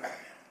leading them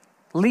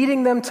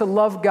to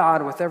love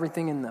God with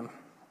everything in them.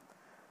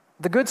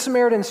 The Good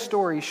Samaritan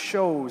story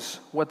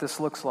shows what this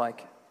looks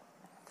like.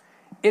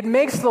 It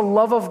makes the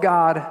love of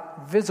God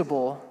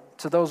visible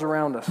to those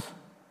around us.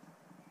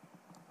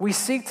 We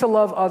seek to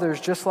love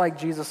others just like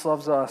Jesus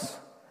loves us,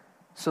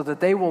 so that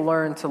they will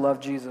learn to love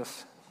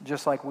Jesus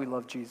just like we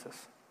love Jesus.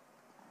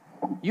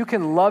 You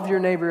can love your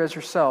neighbor as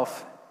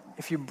yourself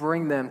if you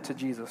bring them to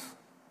Jesus.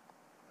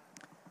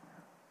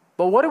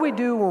 But what do we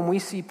do when we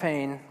see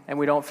pain and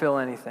we don't feel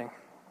anything?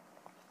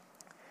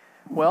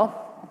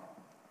 Well,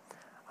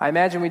 I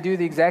imagine we do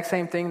the exact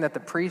same thing that the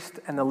priest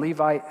and the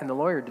Levite and the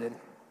lawyer did.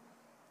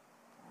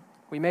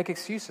 We make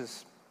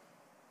excuses.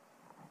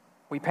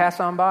 We pass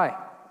on by.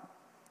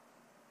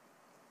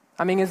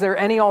 I mean, is there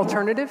any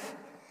alternative?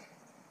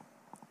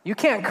 You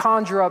can't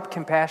conjure up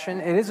compassion.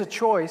 It is a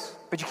choice,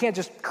 but you can't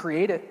just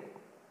create it.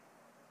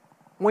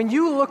 When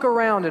you look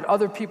around at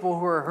other people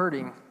who are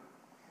hurting,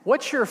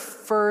 what's your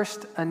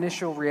first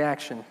initial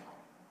reaction?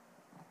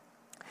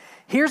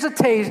 Here's a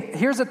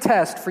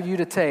test for you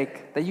to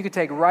take that you could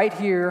take right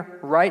here,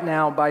 right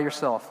now by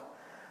yourself.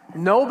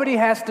 Nobody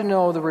has to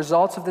know the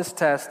results of this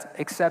test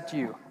except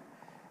you,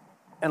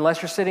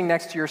 unless you're sitting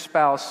next to your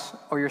spouse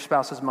or your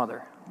spouse's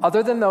mother.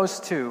 Other than those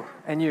two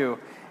and you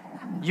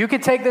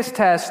could take this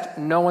test,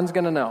 no one's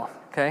going to know,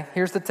 okay?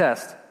 Here's the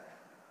test.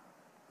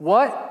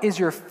 What is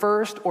your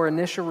first or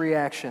initial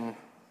reaction?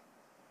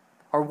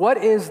 Or what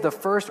is the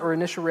first or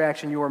initial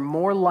reaction you are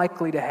more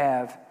likely to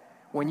have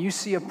when you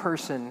see a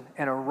person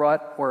in a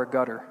rut or a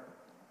gutter?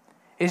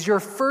 Is your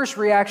first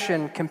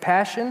reaction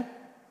compassion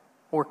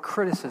or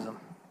criticism?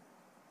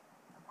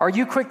 Are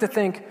you quick to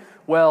think,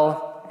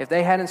 well, if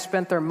they hadn't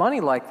spent their money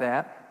like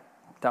that, ...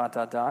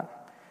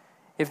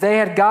 if they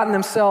hadn't gotten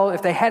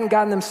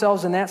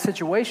themselves in that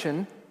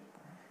situation,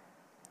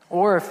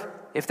 or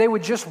if they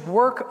would just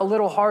work a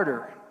little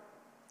harder,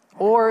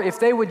 or if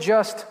they would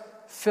just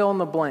fill in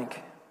the blank.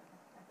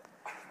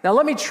 Now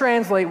let me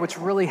translate what's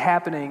really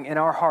happening in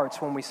our hearts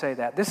when we say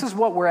that. This is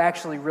what we're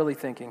actually really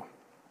thinking.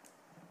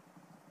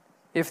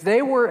 If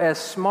they were as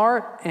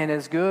smart and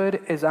as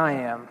good as I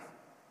am,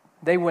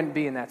 they wouldn't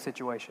be in that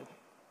situation.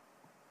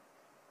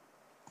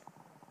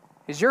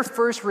 Is your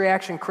first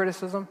reaction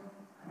criticism?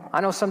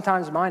 I know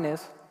sometimes mine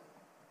is.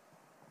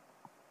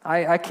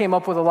 I came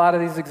up with a lot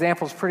of these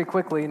examples pretty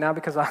quickly, not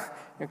because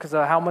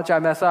of how much I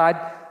mess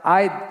up.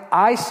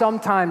 I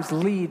sometimes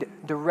lead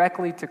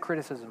directly to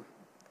criticism.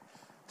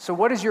 So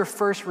what is your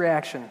first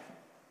reaction?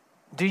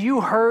 Do you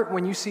hurt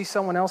when you see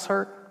someone else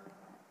hurt?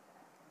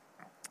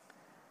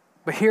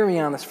 But hear me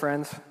on this,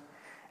 friends,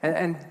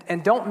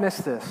 and don't miss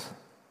this.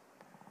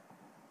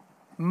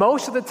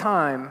 Most of the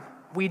time,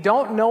 we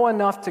don't know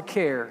enough to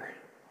care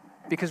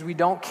because we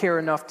don't care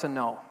enough to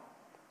know.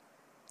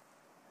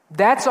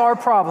 That's our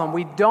problem.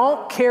 We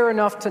don't care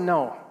enough to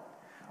know.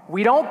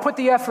 We don't put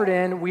the effort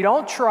in. We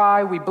don't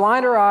try. We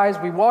blind our eyes.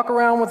 We walk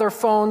around with our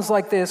phones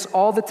like this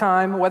all the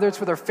time, whether it's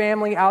with our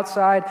family,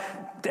 outside,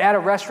 at a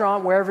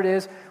restaurant, wherever it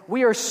is.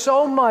 We are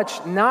so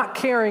much not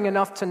caring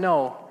enough to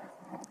know.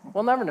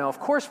 We'll never know.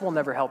 Of course we'll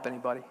never help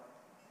anybody.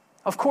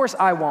 Of course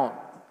I won't.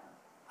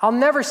 I'll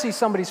never see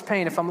somebody's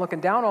pain if I'm looking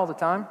down all the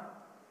time.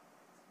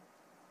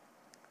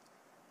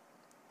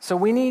 So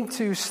we need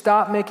to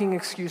stop making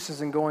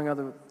excuses and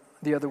going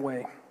the other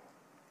way.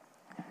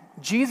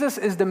 Jesus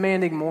is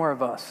demanding more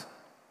of us.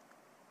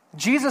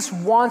 Jesus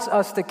wants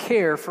us to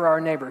care for our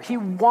neighbor. He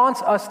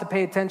wants us to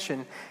pay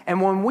attention.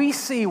 And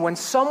when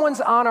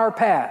someone's on our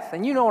path,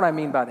 and you know what I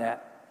mean by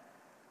that,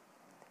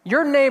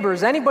 your neighbor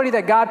is anybody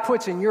that God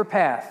puts in your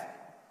path,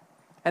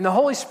 and the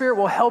Holy Spirit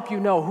will help you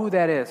know who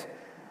that is.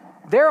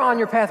 They're on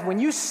your path. When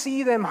you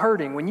see them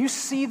hurting, when you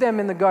see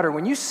them in the gutter,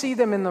 when you see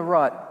them in the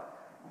rut,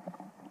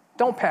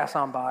 don't pass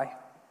on by.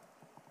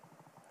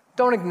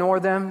 Don't ignore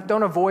them.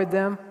 Don't avoid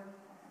them.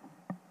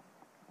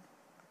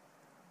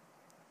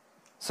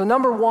 So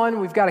number one,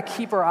 we've got to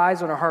keep our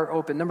eyes and our heart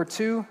open. Number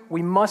two,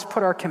 we must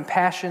put our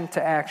compassion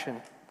to action.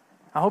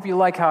 I hope you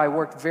like how I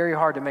worked very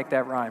hard to make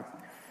that rhyme.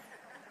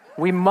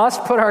 We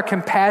must put our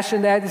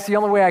compassion to action. It's the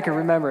only way I can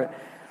remember it.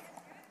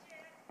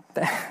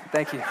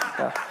 Thank you.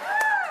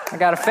 I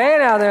got a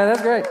fan out there.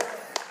 That's great.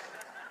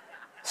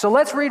 So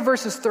let's read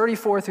verses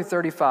 34 through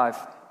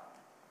 35.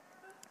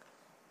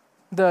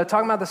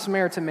 Talking about the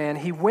Samaritan man,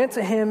 he went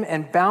to him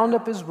and bound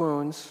up his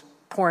wounds,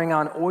 pouring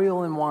on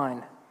oil and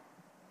wine.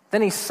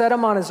 Then he set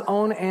him on his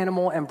own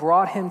animal and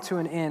brought him to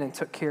an inn and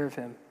took care of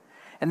him.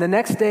 And the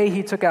next day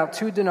he took out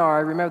 2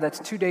 denarii. Remember, that's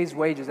 2 days'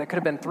 wages. That could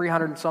have been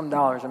 $300 and some.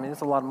 I mean,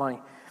 that's a lot of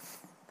money.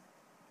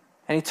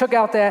 And he took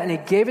out that and he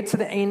gave it to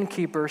the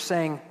innkeeper,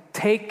 saying,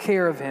 "Take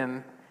care of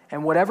him,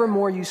 and whatever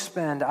more you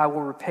spend, I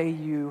will repay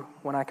you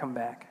when I come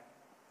back."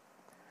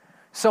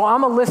 So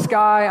I'm a list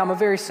guy. I'm a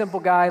very simple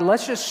guy.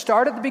 Let's just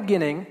start at the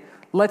beginning.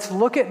 Let's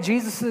look at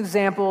Jesus'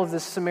 example of the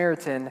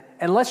Samaritan,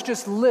 and let's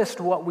just list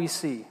what we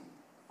see.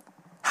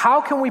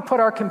 How can we put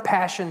our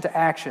compassion to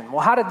action?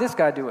 Well, how did this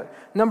guy do it?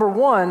 Number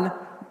one,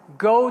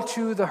 go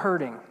to the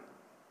hurting.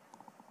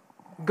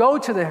 Go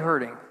to the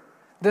hurting.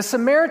 The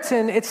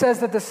Samaritan, it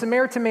says that the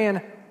Samaritan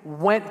man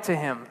went to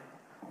him.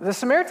 The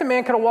Samaritan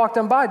man could have walked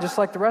on by just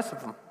like the rest of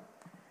them.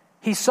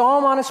 He saw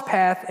him on his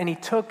path and he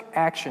took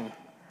action.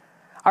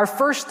 Our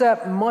first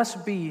step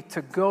must be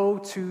to go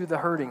to the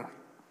hurting.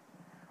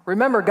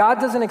 Remember,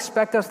 God doesn't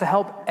expect us to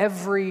help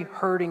every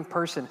hurting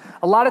person.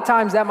 A lot of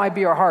times that might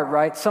be our heart,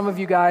 right? Some of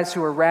you guys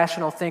who are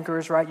rational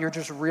thinkers, right? You're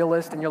just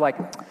realists and you're like,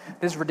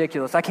 this is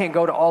ridiculous. I can't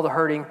go to all the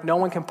hurting. No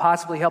one can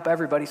possibly help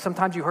everybody.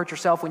 Sometimes you hurt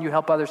yourself when you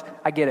help others.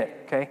 I get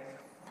it, okay?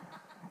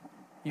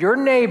 Your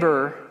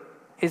neighbor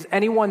is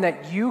anyone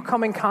that you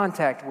come in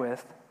contact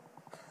with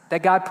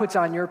that God puts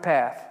on your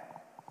path.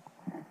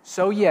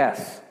 So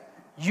yes,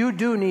 you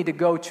do need to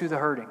go to the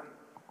hurting.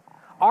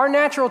 Our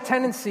natural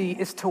tendency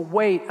is to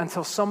wait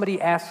until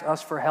somebody asks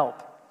us for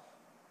help.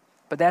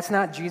 But that's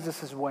not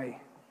Jesus'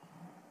 way.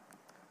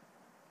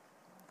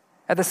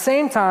 At the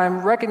same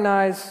time,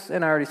 recognize,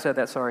 and I already said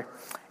that, sorry.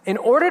 In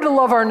order to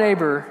love our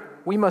neighbor,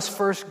 we must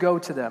first go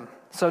to them.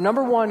 So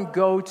number one,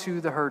 go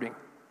to the hurting.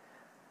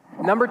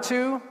 Number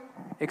two,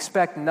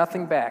 expect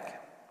nothing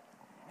back.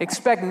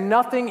 Expect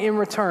nothing in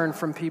return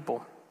from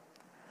people.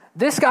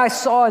 This guy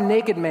saw a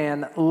naked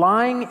man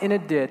lying in a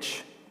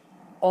ditch,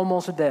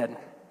 almost dead.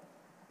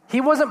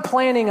 He wasn't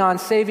planning on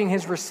saving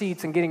his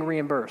receipts and getting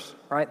reimbursed,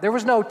 right? There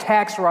was no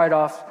tax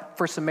write-off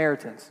for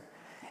Samaritans.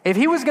 If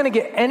he was going to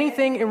get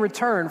anything in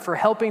return for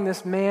helping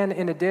this man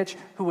in a ditch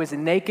who was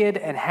naked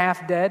and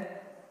half dead,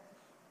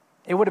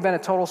 it would have been a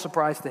total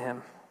surprise to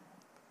him.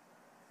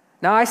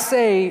 Now, I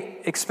say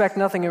expect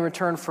nothing in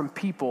return from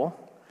people,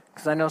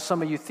 because I know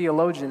some of you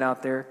theologians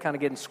out there kind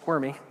of getting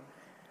squirmy,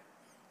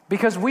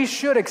 because we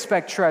should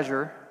expect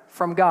treasure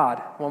from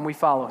God when we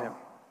follow him.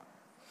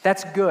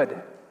 That's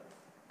good.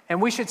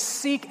 And we should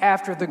seek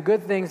after the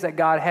good things that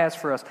God has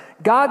for us.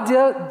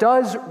 God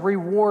does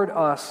reward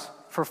us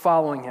for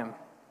following him.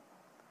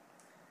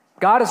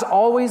 God is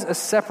always a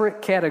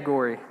separate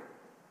category.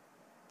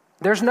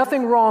 There's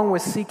nothing wrong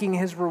with seeking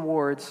his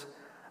rewards,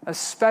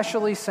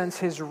 especially since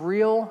his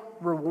real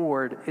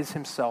reward is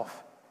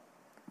himself.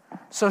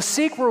 So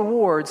seek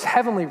rewards,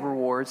 heavenly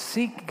rewards,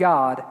 seek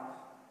God,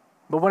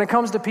 but when it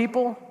comes to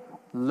people,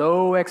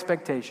 low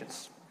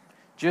expectations.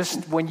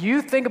 Just when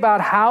you think about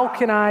how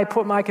can I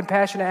put my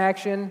compassion to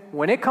action,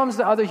 when it comes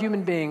to other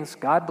human beings,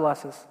 God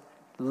bless us,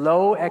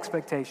 low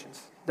expectations.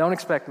 Don't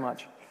expect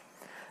much.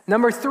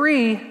 Number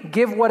three,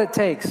 give what it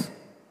takes.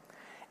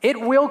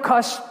 It will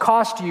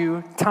cost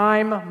you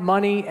time,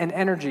 money, and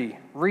energy,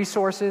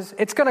 resources.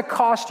 It's going to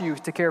cost you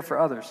to care for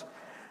others.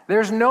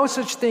 There's no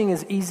such thing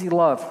as easy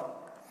love.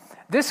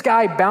 This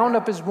guy bound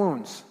up his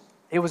wounds.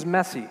 It was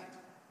messy.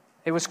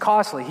 It was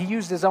costly. He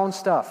used his own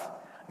stuff.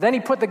 Then he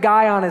put the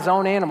guy on his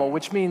own animal,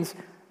 which means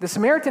the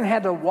Samaritan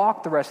had to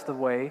walk the rest of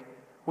the way,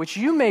 which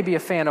you may be a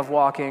fan of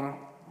walking,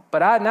 but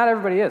not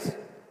everybody is. This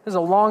is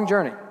a long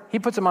journey. He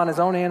puts him on his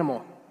own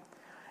animal.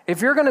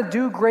 If you're going to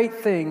do great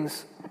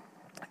things,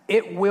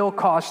 it will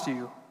cost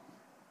you,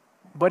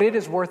 but it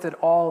is worth it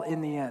all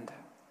in the end.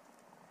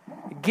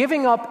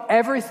 Giving up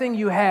everything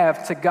you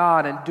have to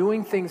God and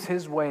doing things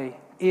his way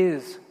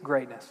is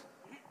greatness,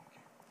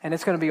 and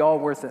it's going to be all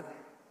worth it.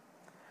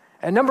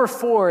 And number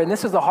four, and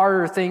this is the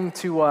harder thing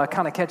to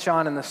kind of catch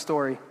on in the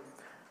story.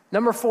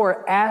 Number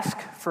four, ask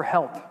for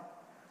help.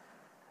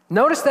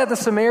 Notice that the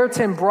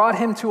Samaritan brought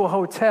him to a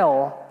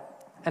hotel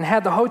and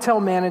had the hotel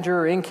manager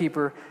or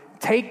innkeeper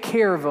take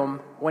care of him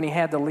when he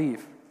had to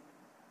leave.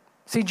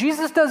 See,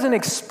 Jesus doesn't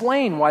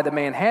explain why the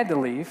man had to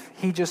leave.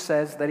 He just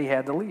says that he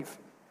had to leave.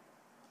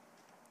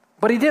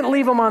 But he didn't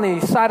leave him on the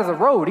side of the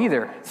road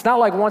either. It's not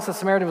like once the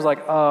Samaritan was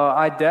like,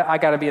 I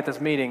got to be at this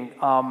meeting.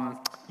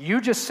 You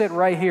just sit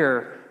right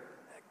here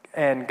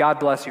and God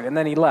bless you. And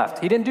then he left.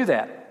 He didn't do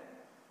that.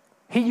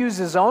 He used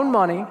his own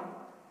money.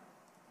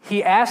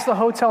 He asked the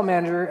hotel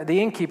manager,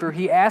 the innkeeper,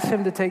 he asked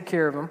him to take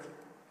care of him.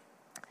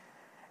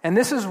 And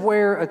this is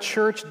where a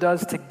church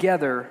does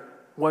together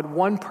what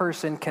one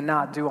person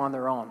cannot do on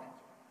their own.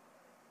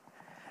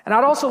 And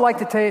I'd also like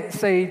to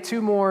say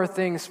two more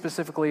things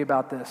specifically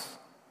about this.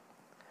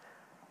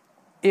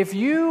 If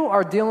you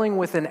are dealing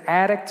with an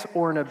addict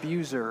or an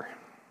abuser,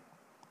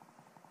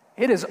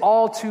 it is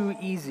all too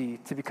easy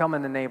to become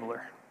an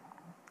enabler.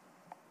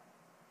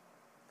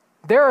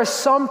 There are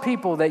some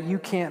people that you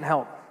can't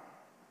help.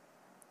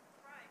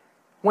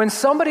 When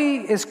somebody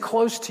is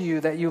close to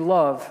you that you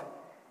love,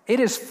 it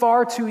is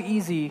far too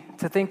easy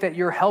to think that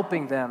you're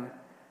helping them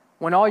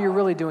when all you're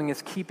really doing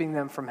is keeping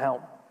them from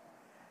help.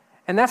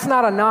 And that's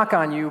not a knock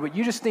on you, but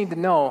you just need to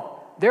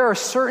know there are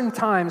certain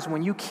times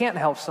when you can't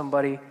help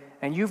somebody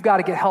and you've got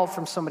to get help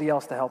from somebody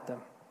else to help them.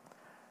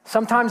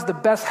 Sometimes the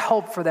best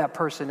help for that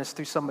person is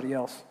through somebody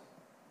else.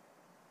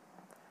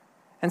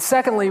 And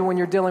secondly, when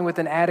you're dealing with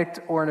an addict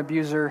or an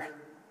abuser,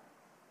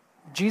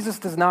 Jesus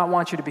does not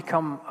want you to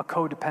become a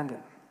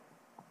codependent.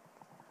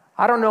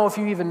 I don't know if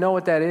you even know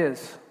what that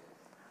is,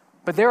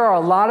 but there are a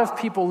lot of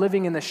people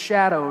living in the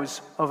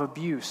shadows of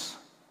abuse.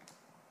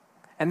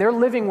 And they're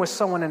living with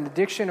someone in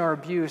addiction or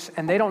abuse,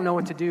 and they don't know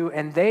what to do,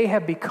 and they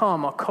have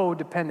become a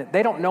codependent.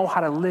 They don't know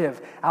how to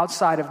live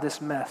outside of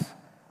this mess.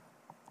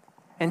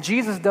 And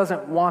Jesus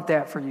doesn't want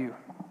that for you.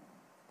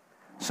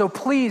 So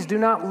please do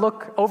not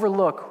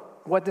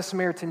overlook what the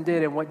Samaritan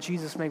did and what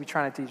Jesus may be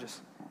trying to teach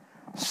us.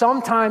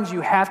 Sometimes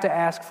you have to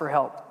ask for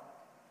help.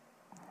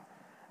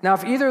 Now,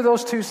 if either of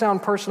those two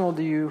sound personal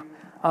to you,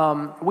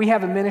 we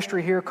have a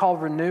ministry here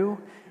called Renew.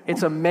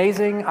 It's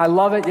amazing. I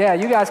love it. Yeah,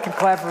 you guys can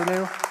clap for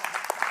Renew.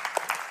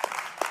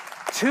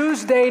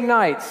 Tuesday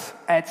nights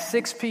at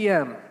 6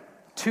 p.m.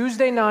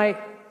 Tuesday night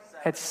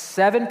at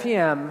 7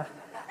 p.m.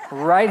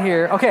 right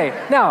here. Okay,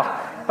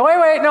 now,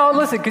 wait, no,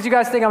 listen, because you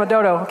guys think I'm a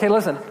dodo. Okay,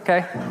 listen,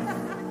 okay?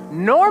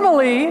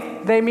 Normally,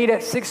 they meet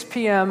at 6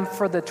 p.m.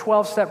 for the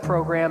 12-step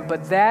program,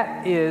 but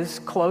that is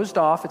closed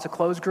off. It's a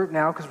closed group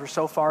now because we're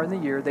so far in the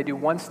year. They do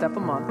one step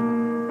a month.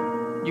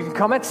 You can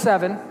come at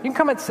 7. You can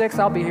come at 6.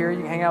 I'll be here.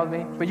 You can hang out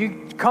with me. But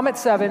you come at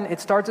 7. It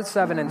starts at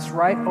 7, and it's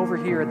right over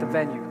here at the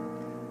venue.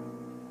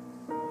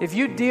 If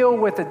you deal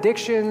with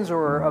addictions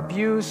or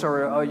abuse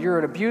or you're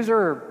an abuser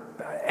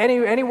or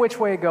any which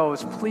way it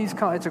goes, please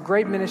come. It's a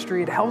great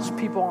ministry. It helps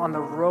people on the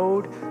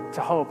road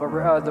to hope, the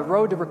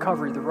road to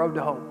recovery, the road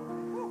to hope.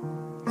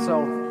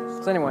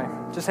 So anyway,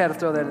 just had to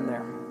throw that in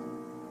there.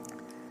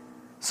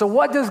 So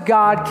what does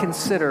God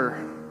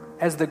consider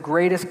as the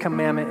greatest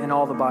commandment in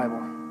all the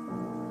Bible?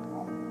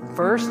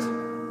 First,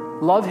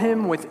 love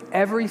him with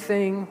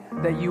everything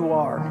that you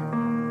are.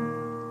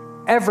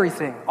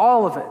 Everything,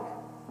 all of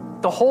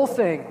it, the whole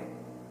thing.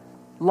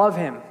 Love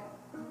him.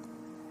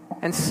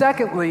 And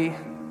secondly,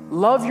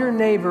 love your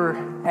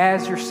neighbor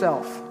as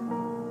yourself.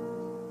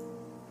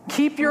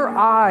 Keep your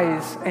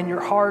eyes and your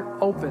heart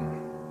open.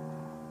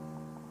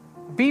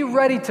 Be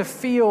ready to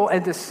feel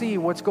and to see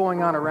what's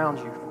going on around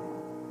you.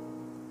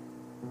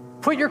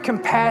 Put your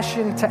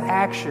compassion to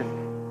action.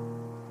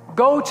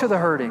 Go to the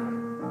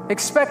hurting.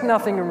 Expect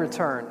nothing in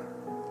return.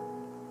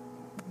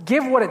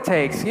 Give what it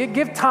takes.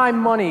 Give time,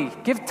 money.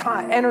 Give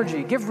time,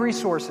 energy. Give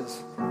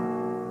resources.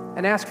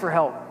 And ask for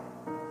help.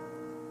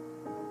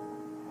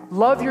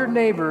 Love your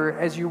neighbor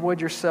as you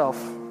would yourself.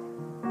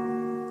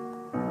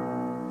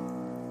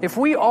 If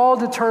we all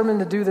determine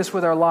to do this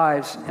with our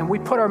lives and we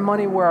put our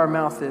money where our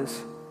mouth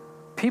is,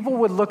 people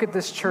would look at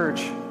this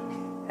church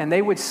and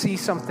they would see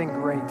something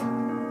great.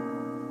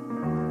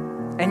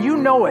 And you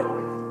know it.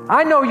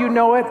 I know you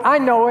know it. I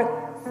know it.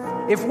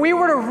 If we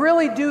were to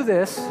really do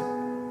this,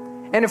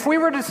 and if we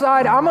were to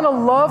decide, I'm going to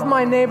love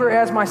my neighbor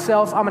as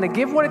myself, I'm going to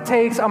give what it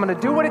takes, I'm going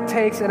to do what it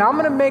takes, and I'm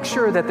going to make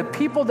sure that the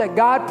people that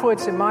God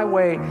puts in my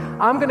way,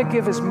 I'm going to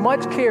give as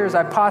much care as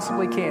I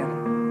possibly can.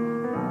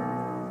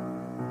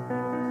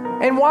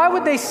 And why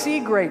would they see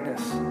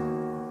greatness?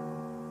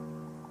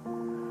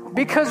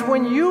 Because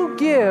when you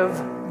give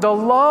the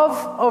love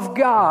of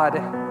God,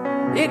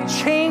 it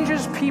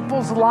changes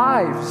people's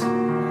lives.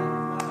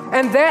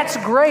 And that's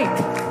great.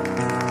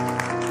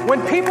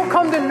 When people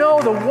come to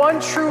know the one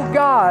true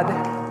God,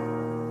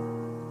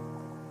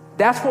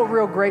 that's what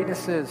real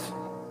greatness is.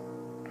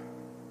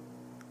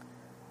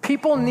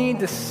 People need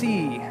to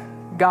see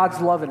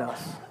God's love in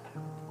us.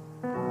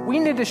 We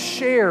need to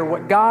share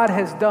what God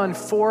has done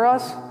for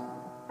us.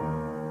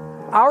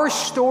 Our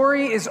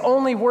story is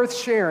only worth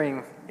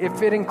sharing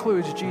if it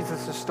includes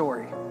Jesus'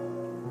 story.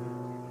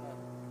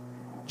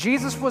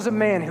 Jesus was a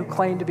man who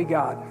claimed to be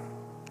God,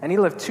 and he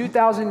lived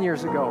 2,000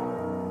 years ago.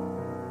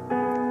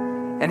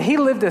 And he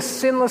lived a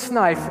sinless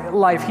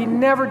life. He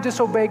never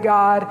disobeyed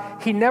God.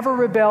 He never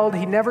rebelled.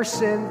 He never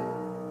sinned.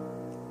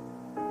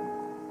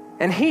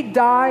 And he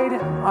died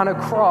on a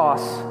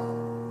cross.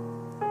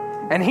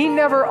 And he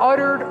never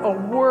uttered a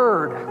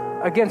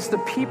word against the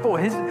people,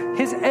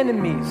 his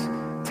enemies,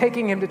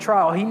 taking him to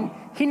trial.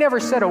 He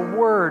never said a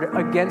word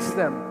against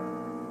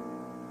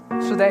them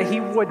so that he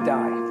would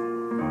die.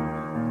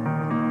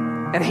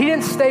 And he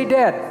didn't stay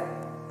dead.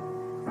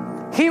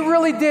 He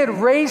really did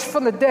raise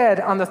from the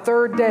dead on the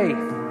third day.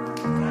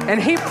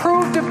 And he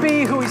proved to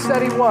be who he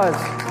said he was.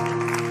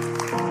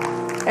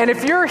 And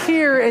if you're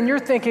here and you're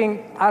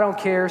thinking, I don't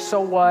care,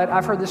 so what?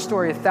 I've heard this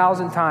story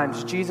 1,000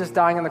 times. Jesus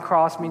dying on the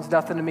cross means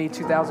nothing to me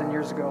 2,000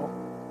 years ago.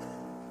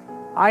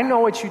 I know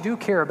what you do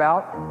care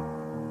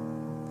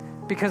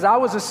about, because I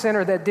was a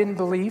sinner that didn't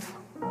believe.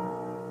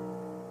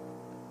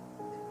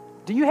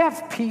 Do you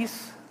have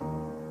peace?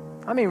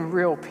 I mean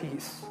real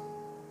peace.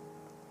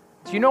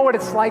 Do you know what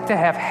it's like to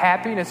have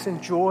happiness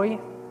and joy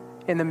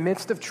in the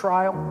midst of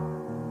trial?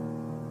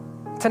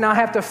 To not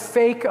have to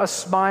fake a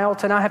smile,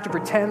 to not have to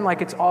pretend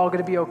like it's all going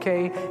to be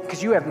okay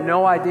because you have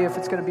no idea if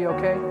it's going to be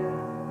okay?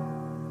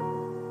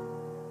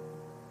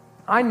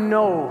 I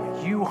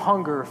know you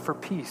hunger for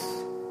peace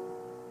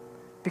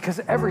because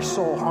every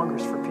soul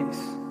hungers for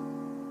peace.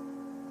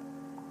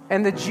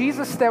 And the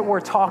Jesus that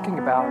we're talking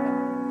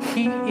about,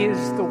 he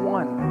is the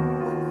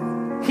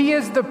one. He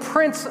is the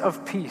Prince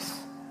of Peace.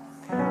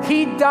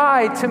 He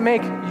died to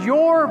make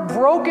your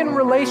broken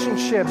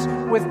relationships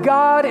with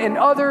God and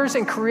others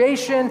and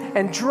creation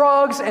and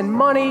drugs and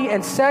money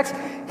and sex.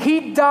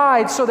 He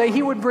died so that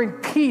he would bring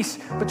peace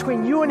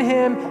between you and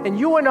him and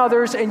you and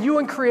others and you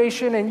and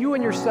creation and you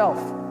and yourself.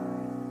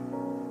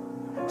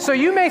 So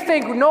you may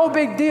think no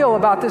big deal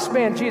about this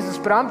man Jesus,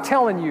 but I'm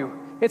telling you,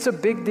 it's a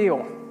big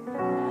deal.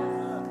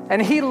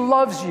 And he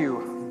loves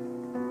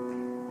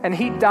you. And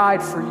he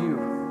died for you.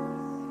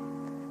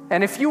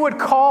 And if you would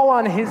call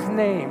on his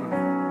name,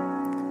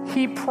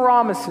 he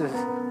promises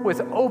with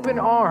open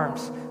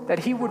arms that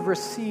he would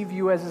receive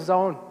you as his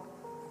own.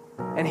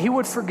 And he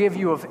would forgive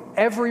you of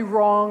every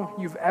wrong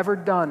you've ever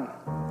done.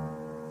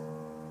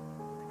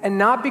 And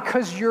not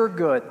because you're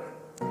good,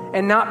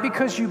 and not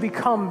because you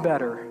become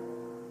better,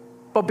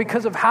 but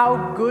because of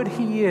how good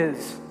he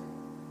is.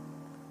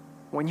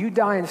 When you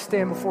die and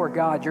stand before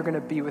God, you're going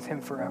to be with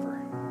him forever.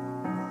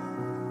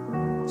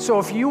 So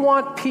if you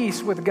want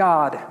peace with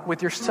God,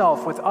 with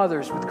yourself, with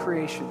others, with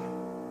creation,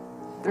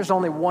 there's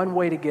only one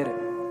way to get it.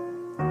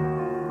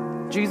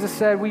 Jesus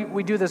said,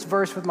 we do this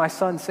verse with my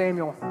son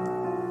Samuel.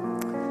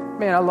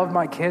 Man, I love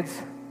my kids.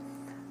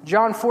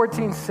 John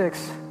 14:6.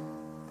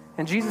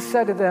 And Jesus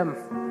said to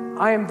them,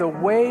 I am the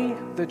way,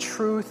 the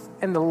truth,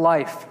 and the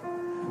life.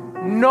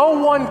 No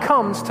one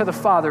comes to the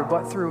Father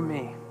but through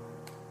me.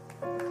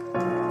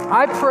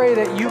 I pray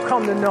that you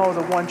come to know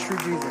the one true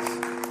Jesus.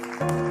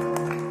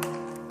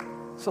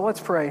 So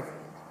let's pray.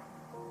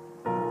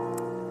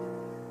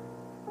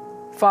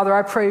 Father,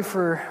 I pray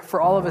for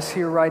all of us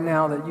here right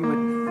now that you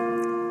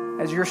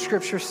would, as your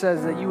scripture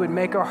says, that you would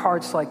make our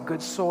hearts like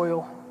good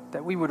soil,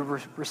 that we would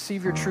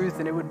receive your truth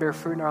and it would bear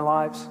fruit in our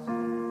lives.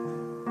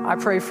 I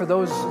pray for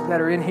those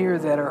that are in here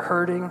that are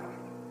hurting,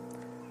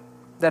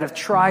 that have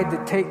tried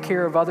to take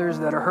care of others,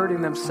 that are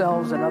hurting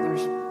themselves and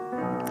others,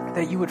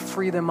 that you would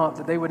free them up,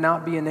 that they would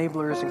not be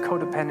enablers and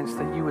codependents,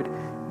 that you would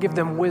give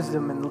them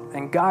wisdom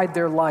and guide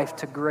their life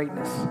to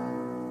greatness.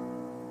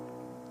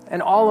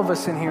 And all of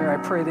us in here, I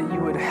pray that you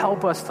would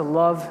help us to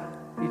love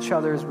each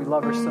other as we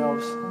love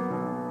ourselves.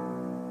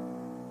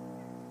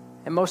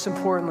 And most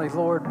importantly,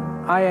 Lord,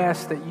 I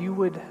ask that you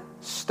would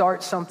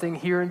start something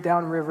here in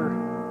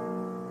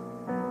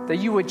Downriver, that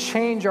you would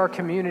change our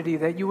community,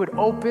 that you would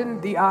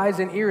open the eyes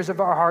and ears of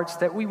our hearts,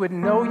 that we would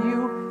know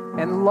you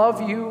and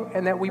love you,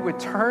 and that we would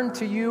turn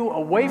to you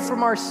away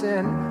from our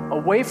sin,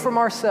 away from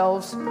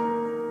ourselves,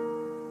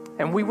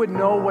 and we would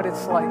know what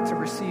it's like to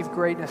receive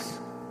greatness.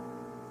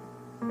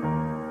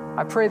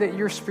 I pray that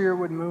your Spirit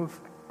would move.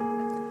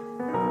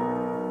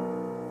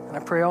 And I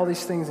pray all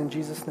these things in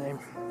Jesus' name.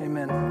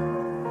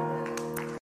 Amen.